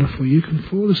it wonderful you can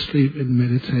fall asleep in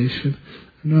meditation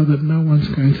and know that no one's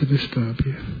going to disturb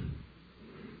you?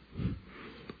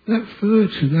 That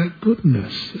virtue, that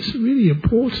goodness, is really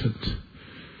important.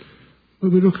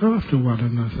 Where we look after one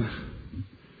another.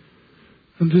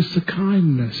 And just the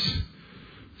kindness.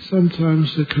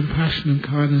 Sometimes the compassion and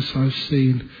kindness I've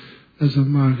seen as a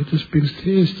monk, it just brings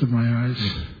tears to my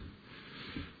eyes.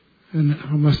 And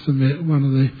I must admit, one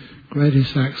of the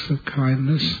greatest acts of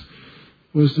kindness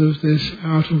was of this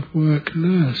out-of-work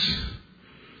nurse.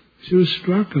 She was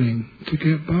struggling to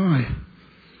get by.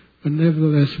 But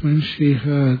nevertheless, when she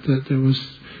heard that there was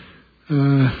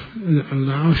a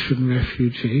Laotian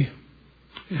refugee,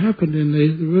 it happened in the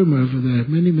room over there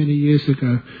many, many years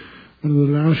ago. One of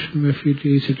the Laotian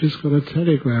refugees had just got a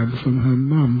telegram from her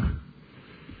mum,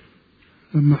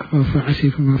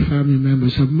 actually from her family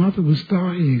members. Her mother was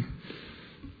dying,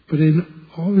 but in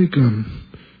Oregon,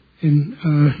 in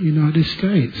United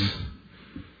States.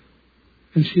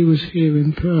 And she was here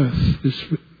in Perth, this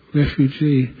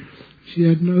refugee. She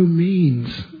had no means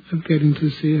of getting to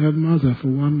see her mother for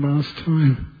one last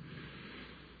time.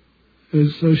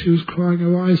 And so she was crying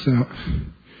her eyes out.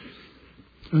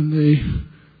 And the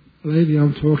lady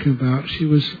I'm talking about, she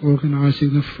was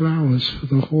organising the flowers for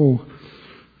the hall.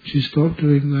 She stopped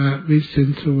doing that, reached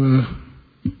into a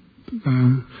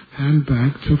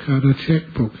handbag, took out a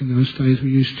checkbook. In those days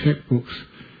we used checkbooks.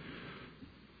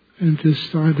 And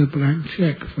just signed a blank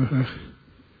cheque for her.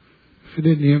 Fit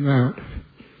in the amount.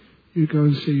 You go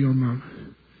and see your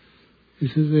mum.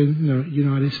 This is in the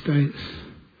United States.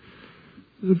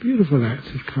 It was a beautiful act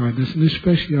of kindness, and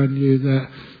especially I knew that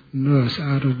nurse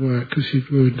out of work because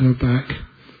she'd ruined her back.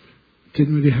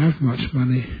 Didn't really have much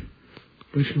money,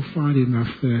 but she'll find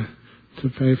enough there to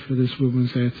pay for this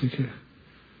woman's air ticket.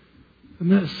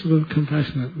 And that sort of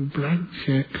compassion, that blank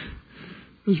cheque,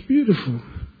 was beautiful.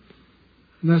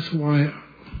 And that's why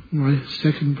my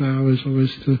second vow is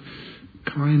always to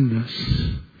kindness.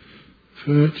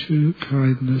 Virtue,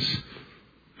 kindness.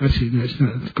 Actually, no, it's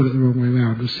not. I've got it the wrong way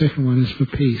around. The second one is for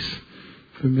peace,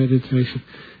 for meditation.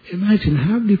 Imagine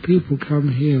how many people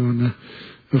come here on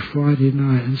a Friday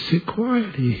night and sit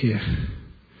quietly here.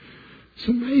 It's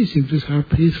amazing just how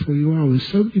peaceful you are with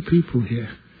so many people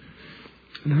here.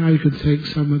 And how you can take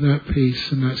some of that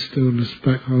peace and that stillness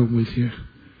back home with you.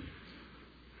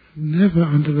 Never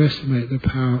underestimate the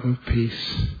power of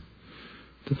peace.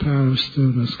 The power of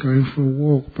stillness, going for a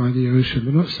walk by the ocean,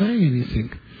 but not saying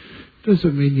anything.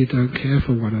 Doesn't mean you don't care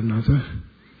for one another.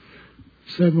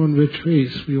 Same on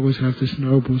retreats, we always have this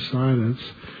noble silence,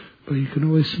 but you can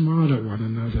always smile at one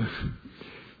another.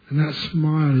 And that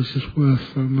smile is just worth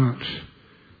so much.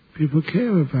 People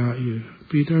care about you,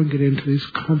 but you don't get into these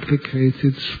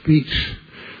complicated speech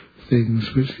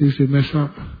things, which usually mess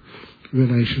up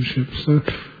relationships. So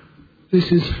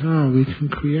this is how we can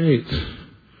create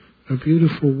a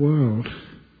beautiful world,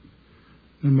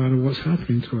 no matter what's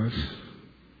happening to us.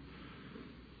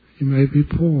 You may be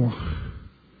poor,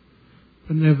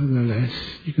 but nevertheless,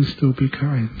 you can still be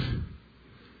kind.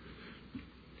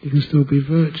 You can still be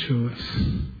virtuous.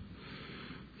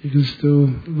 You can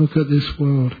still look at this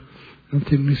world and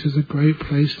think this is a great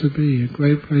place to be, a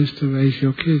great place to raise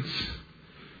your kids.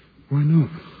 Why not?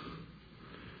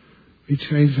 We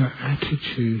change our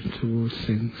attitude towards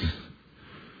things.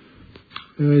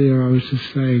 Earlier I was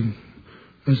just saying,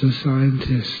 as a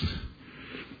scientist,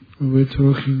 when we're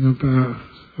talking about,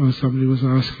 or somebody was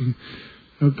asking,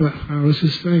 but I was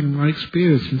just saying my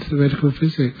experience in theoretical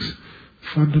physics,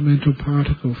 fundamental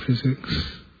particle physics,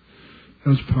 that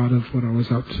was part of what I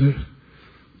was up to.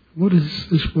 What is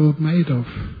this world made of?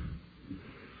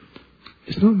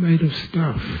 It's not made of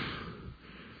stuff.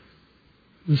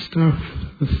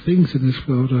 The things in this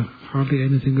world are hardly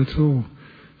anything at all.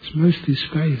 It's mostly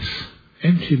space,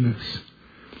 emptiness.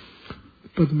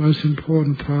 But the most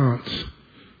important parts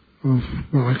of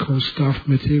what I call stuff,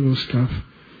 material stuff,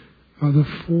 are the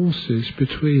forces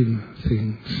between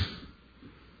things.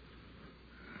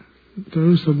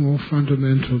 Those are more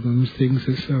fundamental than the things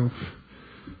itself.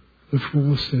 The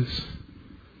forces,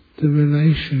 the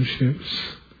relationships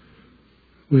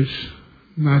which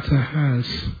matter has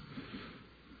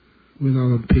with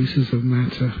other pieces of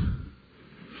matter.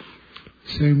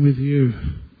 Same with you.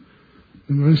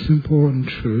 the most important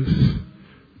truth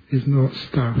is not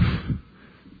stuff,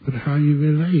 but how you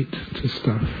relate to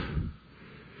stuff.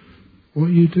 What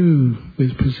you do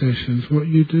with possessions, what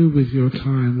you do with your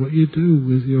time, what you do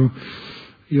with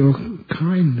your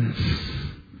kindness.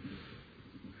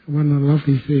 One of the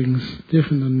lovely things,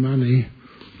 different than money,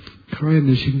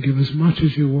 kindness, you can give as much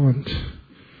as you want.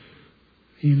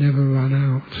 You never run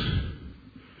out.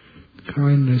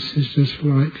 Kindness is just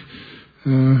like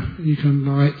you can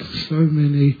light so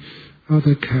many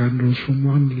other candles from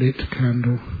one lit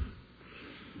candle.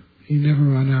 You never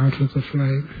run out of the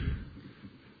flame.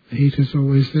 The heat is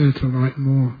always there to light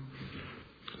more.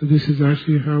 So this is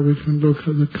actually how we can look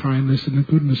at the kindness and the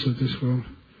goodness of this world.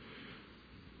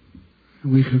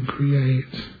 And we can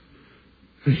create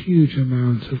a huge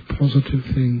amount of positive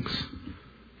things.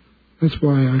 That's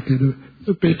why I get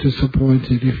a bit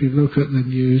disappointed if you look at the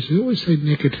news. They always say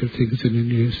negative things in the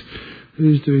news.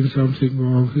 Who's doing something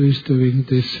wrong? Who's doing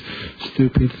this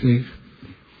stupid thing?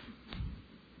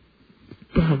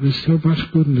 But there's so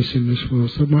much goodness in this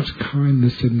world, so much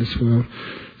kindness in this world,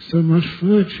 so much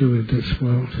virtue in this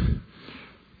world.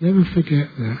 Never forget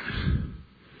that.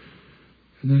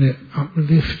 And then it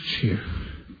uplifts you.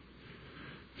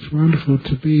 It's wonderful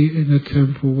to be in a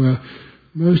temple where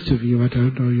most of you, I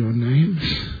don't know your names.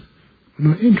 I'm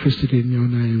not interested in your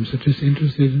names, I'm just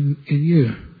interested in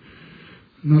you.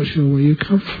 I'm not sure where you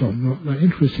come from, not that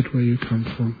interested where you come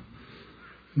from.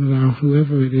 And allow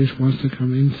whoever it is wants to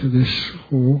come into this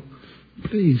hall,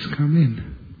 please come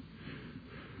in.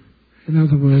 In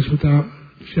other words, without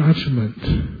judgment,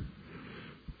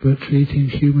 but treating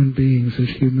human beings as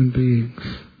human beings,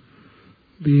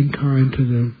 being kind to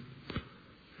them,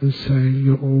 and saying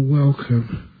you're all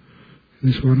welcome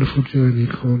in this wonderful journey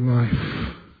called life.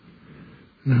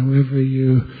 And however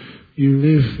you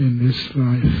live in this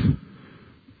life,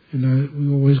 we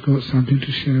always got something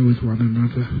to share with one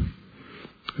another.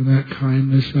 And that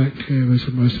kindness, that care is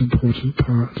the most important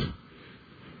part.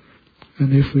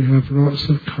 And if we have lots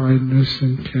of kindness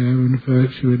and care and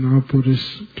virtue in our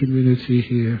Buddhist community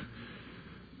here,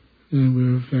 then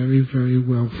we're a very, very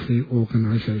wealthy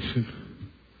organization.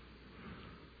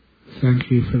 Thank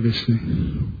you for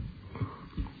listening.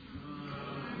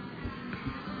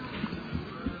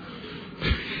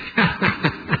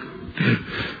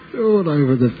 All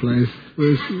over the place.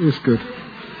 It's good.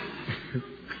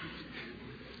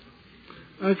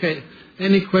 Okay,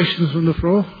 any questions from the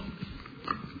floor?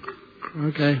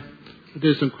 Okay, we'll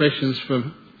do some questions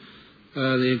from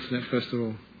the internet first of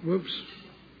all. Whoops.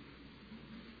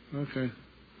 Okay.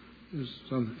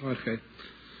 Okay.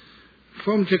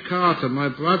 From Jakarta, my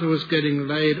brother was getting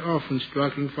laid off and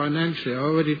struggling financially. I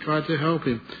already tried to help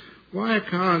him. Why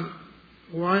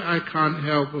I can't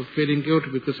help but feeling guilty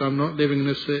because I'm not living in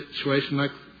a situation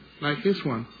like this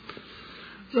one.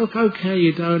 Look, okay,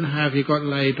 you got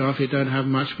laid off, you don't have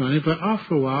much money, but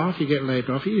after a while, if you get laid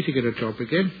off, you usually get a job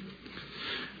again.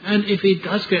 And if he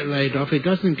does get laid off, he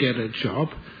doesn't get a job,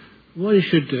 what he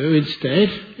should do instead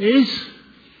is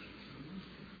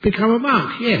become a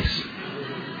monk, yes.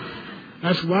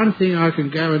 That's one thing I can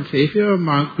guarantee. If you're a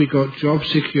monk, we got job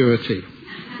security.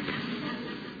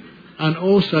 And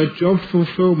also job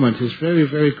fulfillment is very,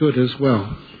 very good as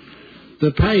well.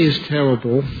 The pay is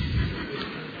terrible.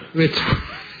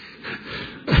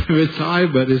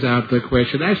 Retirement is out of the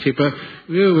question, actually, but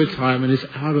real retirement is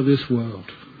out of this world.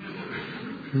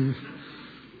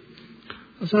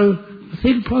 So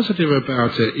think positive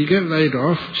about it. You get laid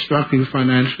off, struggling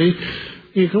financially,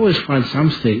 you can always find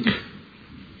something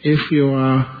if you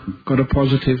got a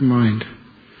positive mind.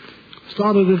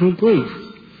 Start a little group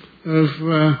of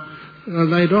a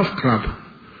laid off club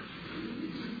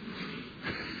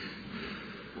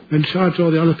and charge all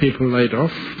the other people laid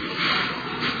off.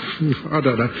 I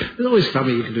don't know. There's always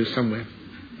something you can do somewhere.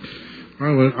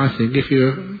 I think if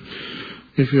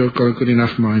you've got a good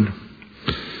enough mind.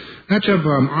 Ajahn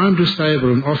Brahm, I'm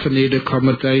disabled and often need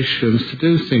accommodations to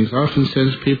do things. I often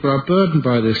sense people are burdened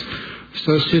by this.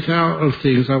 So sit out of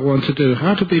things I want to do.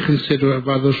 How to be considerate of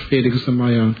others' feelings than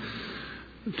my own.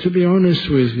 To be honest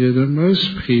with you, that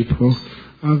most people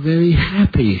are very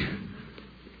happy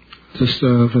to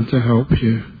serve and to help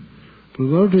you. But a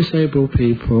lot of disabled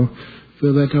people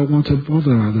feel they don't want to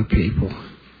bother other people.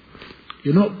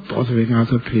 You're not bothering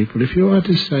other people. If you are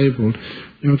disabled,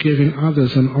 you're giving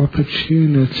others an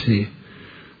opportunity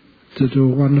to do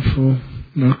a wonderful,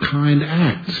 kind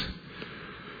act.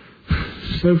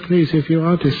 So please, if you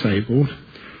are disabled,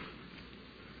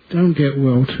 don't get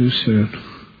well too soon.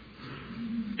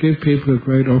 Give people a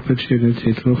great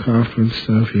opportunity to look after and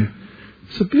serve you.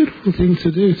 It's a beautiful thing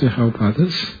to do, to help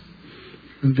others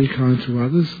and be kind to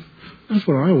others. That's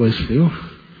what I always feel.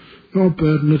 not a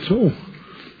burden at all.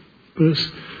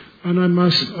 And I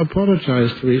must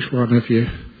apologise to each one of you.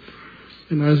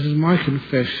 This is my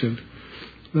confession.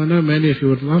 I know many of you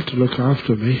would love to look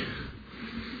after me,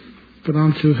 but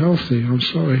I'm too healthy. I'm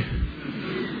sorry.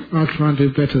 I'll try and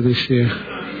do better this year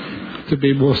to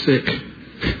be more sick.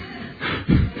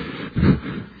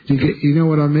 You know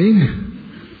what I mean?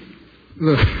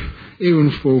 Look,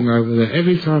 even falling over there.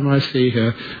 Every time I see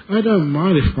her, I don't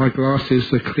mind if my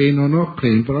glasses are clean or not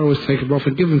clean, but I always take them off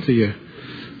and give them to you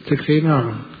to clean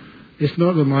up. It's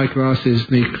not that my glasses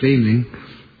need cleaning,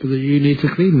 but that you need to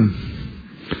clean them.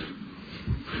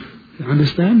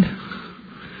 Understand?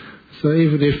 So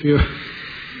even if you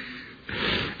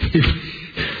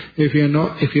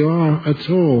if you are at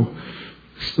all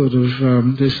sort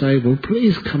of disabled,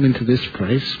 please come into this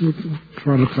place. We'll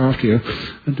try to look after you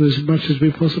and do as much as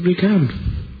we possibly can.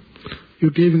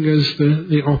 You're giving us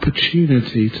the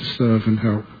opportunity to serve and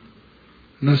help,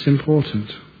 and that's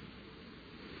important.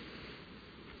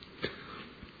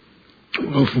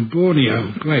 Oh, from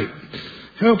Borneo, great.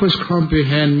 Help us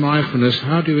comprehend mindfulness.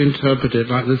 How do you interpret it,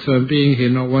 like the term being here,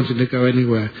 not wanting to go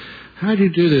anywhere? How do you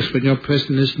do this when your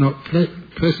present is not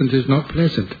pleasant?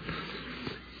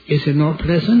 Is it not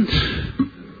pleasant?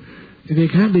 If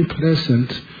it can't be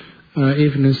pleasant,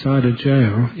 even inside a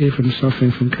jail, even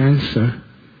suffering from cancer,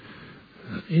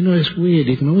 it's weird.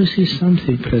 You can always see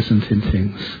something pleasant in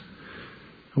things.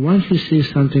 And once you see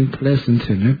something pleasant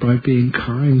in it, by being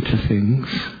kind to things,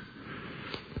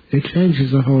 it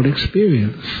changes the whole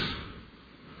experience.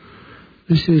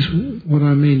 This is what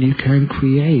I mean. You can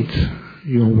create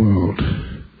your world.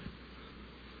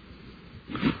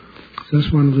 So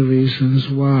that's one of the reasons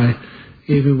why,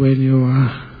 even when you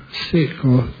are sick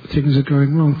or things are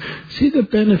going wrong, see the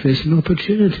benefits and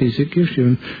opportunities it gives you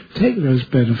and take those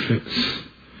benefits.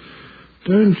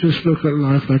 Don't just look at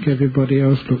life like everybody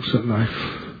else looks at life.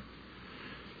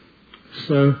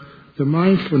 So the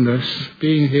mindfulness,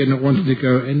 being here, not wanting to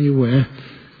go anywhere,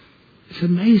 it's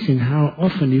amazing how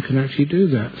often you can actually do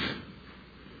that,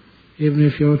 even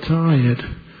if you're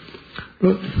tired.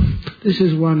 Look, this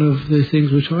is one of the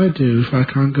things which I do if I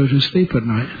can't go to sleep at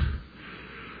night.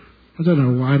 I don't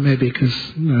know why, maybe because,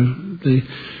 the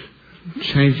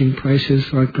changing places.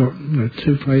 I've got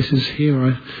 2 places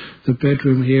here. The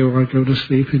bedroom here where I go to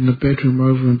sleep in, the bedroom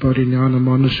over in Bodhinyana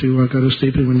Monastery where I go to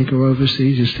sleep in. When you go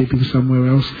overseas, you're sleeping somewhere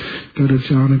else. Go to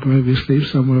Jhana Grove, you sleep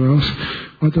somewhere else.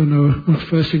 I don't know. The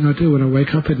first thing I do when I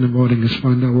wake up in the morning is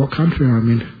find out what country I'm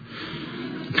in.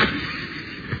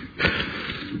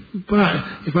 But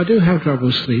if I do have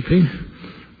trouble sleeping,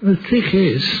 the trick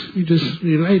is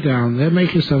you lay down there,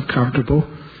 make yourself comfortable,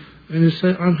 and you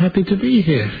say, I'm happy to be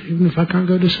here, even if I can't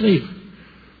go to sleep.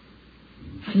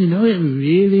 And it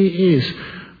really is.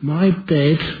 My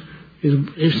bed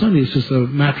it's only just a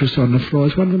mattress on the floor.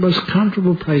 It's one of the most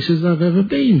comfortable places I've ever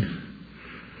been.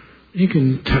 You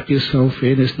can tuck yourself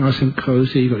in, it's nice and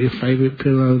cozy, you've got your favourite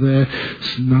pillow there,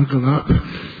 snuggle up.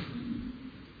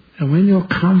 And when you're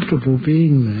comfortable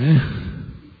being there,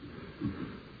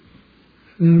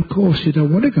 then of course you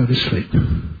don't want to go to sleep.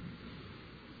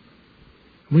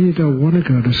 When you don't want to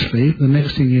go to sleep, the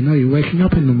next thing you know, you're waking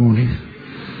up in the morning.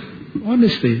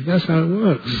 Honestly, that's how it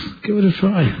works. Give it a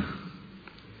try.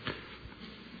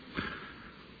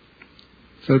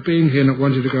 So being here, not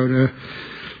wanting to go there,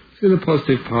 is the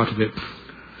positive part of it.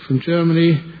 From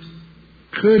Germany,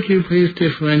 could you please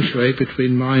differentiate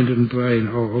between mind and brain?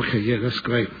 Oh, okay, yeah, that's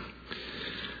great.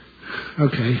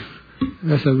 Okay,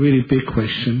 that's a really big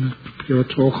question. Give a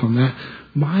talk on that.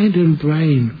 Mind and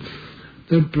brain.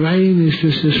 The brain is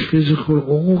just this physical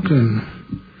organ.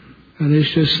 And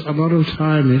it's just, a lot of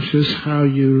time, it's just how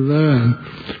you learn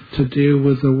to deal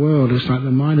with the world. It's like the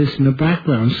mind is in the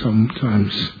background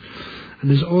sometimes. And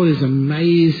there's all these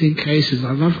amazing cases.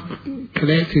 I love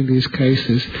collecting these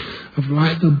cases of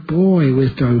like the boy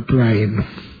with no brain.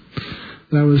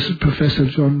 That was Professor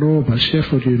John Lorber at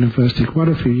Sheffield University quite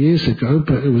a few years ago,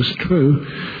 but it was true.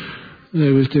 They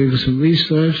was doing some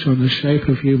research on the shape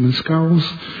of human skulls,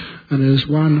 and there was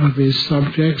one of his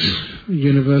subjects, a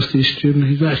university student,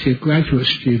 he's actually a graduate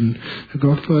student, who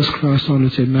got first-class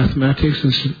honours in mathematics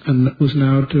and was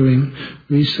now doing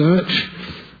research.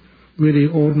 Really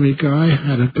ordinary guy,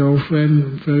 had a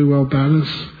girlfriend, very well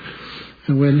balanced,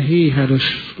 and when he had a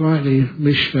slightly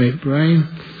misshaped brain,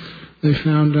 they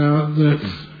found out that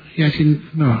he actually,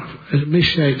 a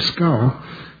misshaped skull,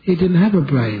 he didn't have a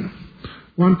brain.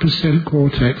 1%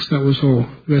 cortex, that was all.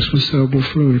 The rest was cerebral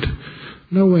fluid.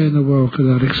 Nowhere in the world could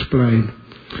that explain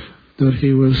that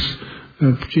he was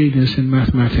a genius in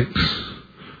mathematics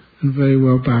and very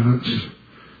well balanced.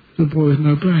 The boy with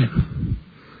no brain.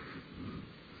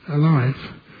 Alive,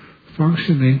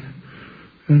 functioning,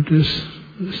 and just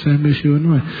the same as you and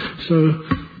I. So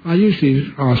I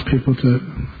usually ask people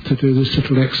to do this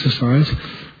little exercise.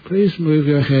 Please move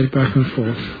your head back and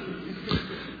forth.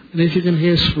 And if you can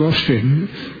hear sloshing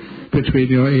between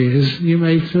your ears, you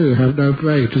may too have no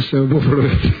brain to still wobble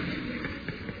it.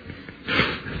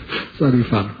 It's only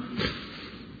fun.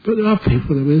 But there are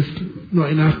people with not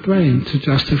enough brain to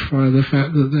justify the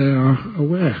fact that they are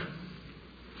aware.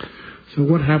 So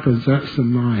what happens? That's the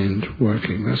mind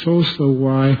working. That's also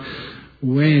why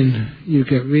when you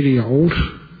get really old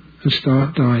and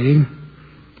start dying,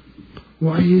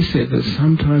 why is it that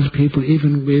sometimes people,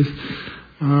 even with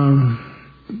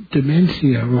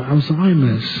dementia or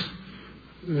Alzheimer's,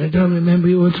 they don't remember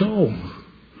you at all.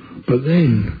 But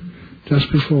then,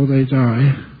 just before they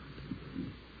die,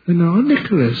 they know, "Oh,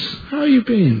 Nicholas, how you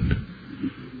been?"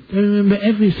 They remember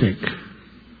everything.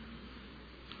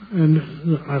 And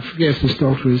I forget if this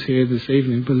doctor is here this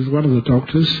evening, but there's one of the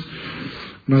doctors,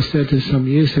 and I said this some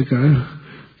years ago,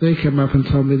 they came up and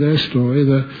told me their story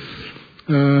that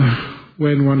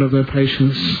when one of their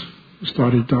patients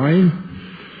started dying,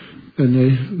 and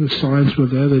the signs were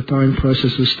there, the dying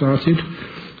process was started,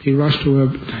 he rushed to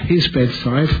his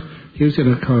bedside. He was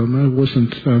in a coma,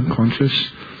 wasn't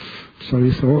conscious, so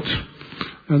he thought.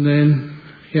 And then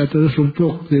he had the little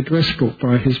book, the address book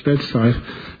by his bedside,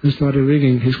 and started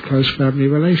ringing his close family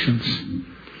relations.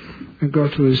 And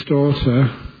got to his daughter,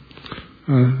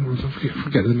 I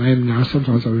forget the name now,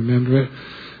 sometimes I remember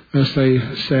it, say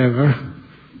Sarah.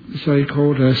 So he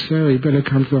called her, "Sarah, you better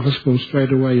come to the hospital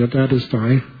straight away, your dad is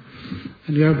dying."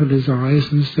 And he opened his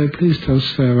eyes and said, "Please tell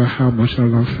Sarah how much I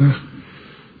love her."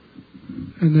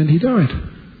 And then he died.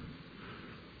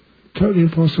 Totally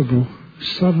impossible.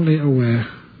 Suddenly aware.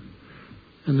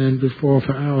 And then for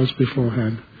hours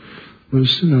beforehand,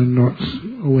 was not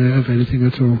aware of anything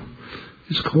at all.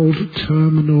 It's called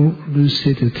terminal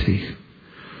lucidity.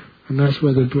 And that's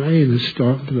where the brain is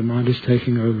stopped and the mind is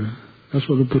taking over. That's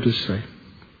what the Buddhists say.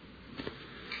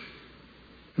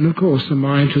 And of course the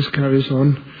mind just carries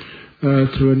on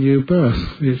to a new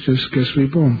birth. It just gets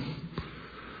reborn.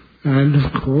 And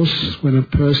of course, when a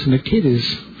kid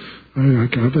is, I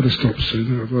better stop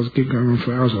soon, otherwise I keep going on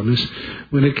for hours on this.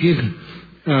 When a kid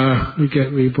we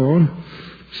get reborn,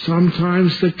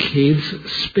 sometimes the kids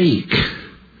speak.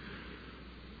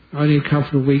 Only a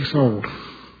couple of weeks old.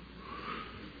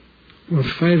 My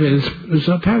favourite is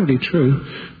apparently true.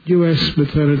 U.S.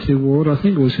 maternity ward, I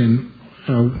think it was in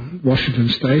Washington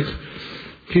State.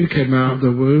 Kid came out of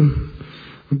the womb,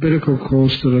 umbilical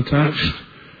cord still attached,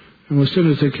 and as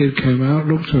soon as the kid came out,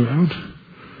 looked around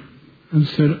and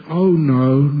said, "Oh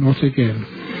no, not again."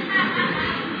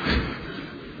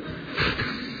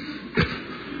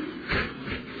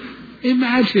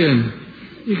 Imagine,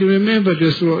 you can remember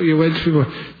just what you went through.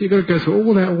 You've got to go through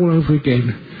all that all over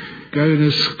again. Going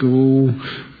to school,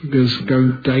 just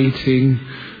going dating,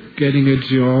 getting a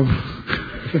job.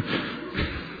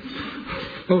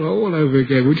 all over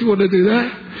again. Would you want to do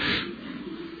that?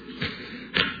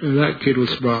 Oh, that kid was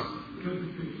smart.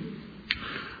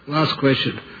 Last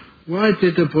question. Why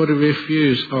did the Buddha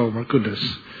refuse? Oh my goodness.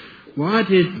 Why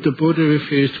did the Buddha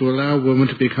refuse to allow women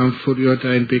to become fully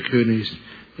ordained bhikkhunis?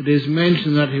 It is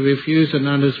mentioned that he refused a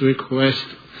nunna's request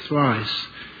thrice.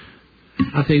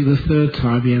 I think the third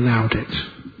time he allowed it.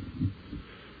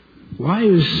 Why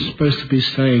he was supposed to be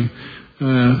saying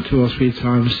 2 or 3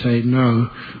 times, say no,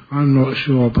 I'm not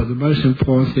sure, but the most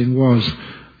important thing was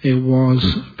it was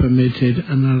permitted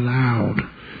and allowed.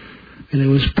 And it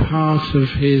was part of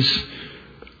his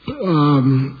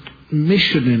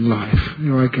mission in life.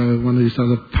 Here I go, one of these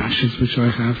other passions which I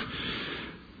have.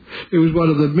 It was one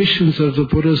of the missions of the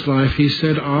Buddha's life. He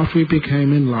said after he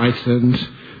became enlightened,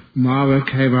 Mara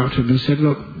came up to him and said,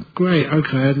 "Look, great,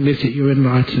 okay, I admit it, you're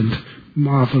enlightened,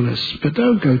 marvellous, but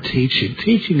don't go teaching.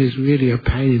 Teaching is really a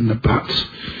pain in the butt."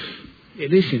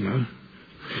 It is, you know.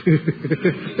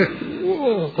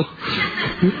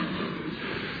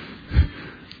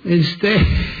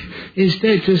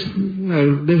 Instead, just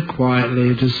live quietly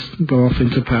and just go off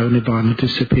into parinibbana and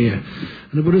disappear.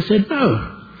 And the Buddha said,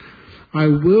 "No, I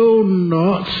will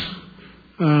not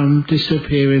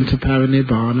disappear into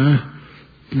parinibbana,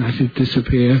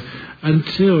 disappear,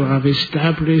 until I've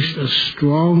established a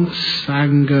strong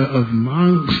sangha of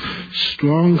monks,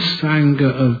 strong sangha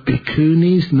of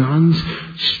bhikkhunis, nuns,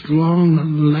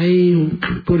 strong lay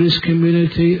Buddhist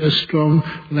community, a strong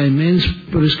lay men's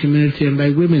Buddhist community and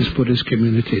lay women's Buddhist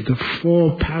community, the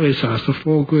 4 parisas, the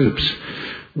 4 groups.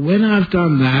 When I've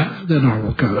done that, then I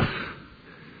will go."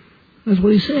 That's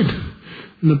what he said.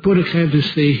 And the Buddha came to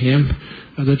see him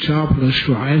at the Chapala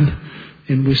shrine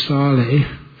in Visali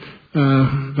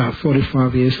about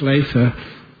 45 years later,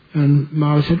 And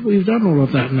Maharaj said, well, you've done all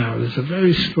of that now. There's a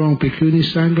very strong Bhikkhuni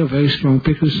Sangha, very strong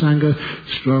Bhikkhu Sangha,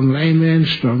 strong laymen,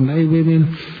 strong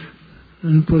laywomen.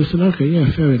 And Buddha said, okay,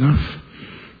 yeah, fair enough.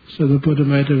 So the Buddha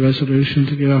made a resolution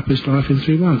to give up his life in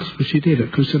 3 months, which he did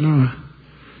at Kusinara.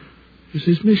 It was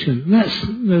his mission. And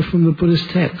that's from the Buddhist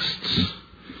texts.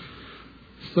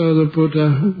 So the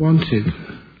Buddha wanted,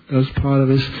 as part of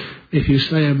his, if you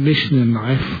say a mission in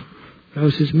life, that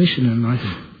was his mission in life.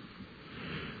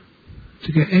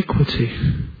 To get equity.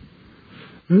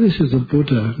 And this is a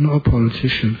Buddha, not a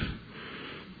politician.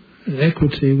 And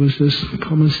equity was just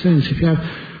common sense. If you have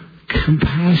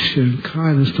compassion,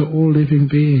 kindness to all living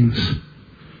beings,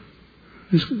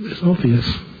 it's obvious.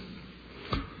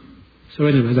 So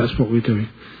anyway, that's what we're doing.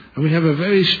 And we have a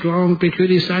very strong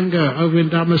Bhikkhuni Sangha over in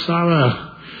Dhammasara.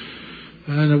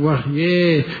 And one,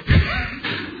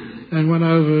 and one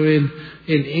over in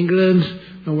England,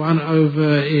 and one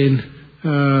over in,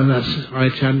 that's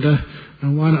Ayachanda,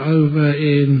 and one over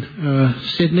in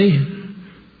Sydney,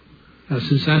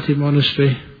 that's in Sati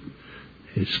Monastery.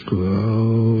 It's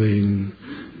growing.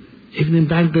 Even in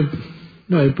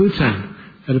Bhutan,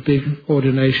 had a big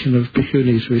ordination of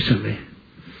Bhikkhunis recently.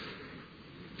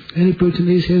 Any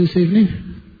Bhutanese here this evening?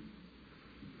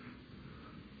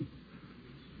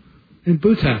 In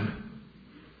Bhutan?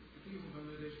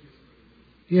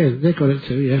 Yeah, they got it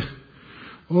too, yeah.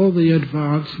 All the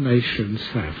advanced nations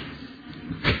have.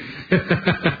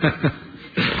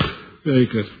 Very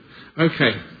good.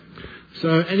 Okay.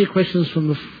 So, any questions from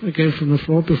the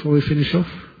floor before we finish off?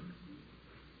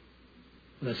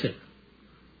 That's it.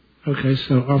 Okay,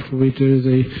 so after we do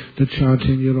the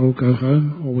chanting, you'll all go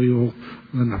home, or we all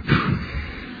run up.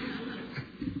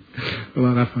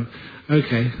 We'll have fun.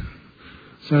 Okay.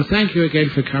 So thank you again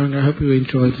for coming. I hope you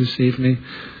enjoyed this evening.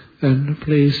 And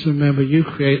please remember, you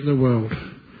create the world,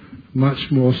 much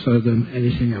more so than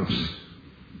anything else.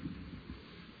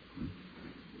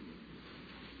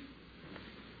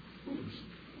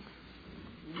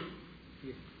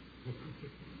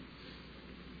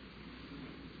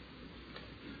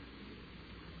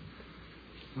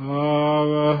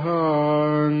 Arahant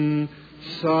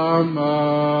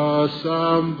Sama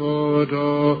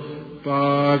Sambuddho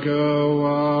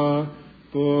Bhagava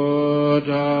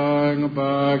Buddhang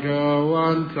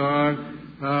Bhagavantang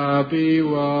Abhivademi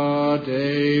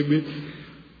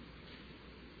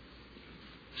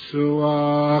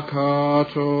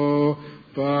Suakato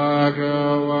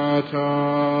Bhagavata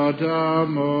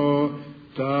Dhammo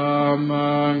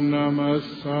Dhammang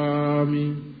Namasami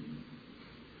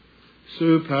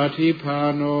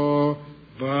Supatipano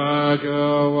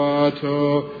Bhagavato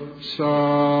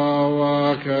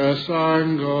Sāvaka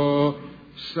Sangho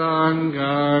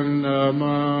Sanghang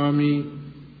Namami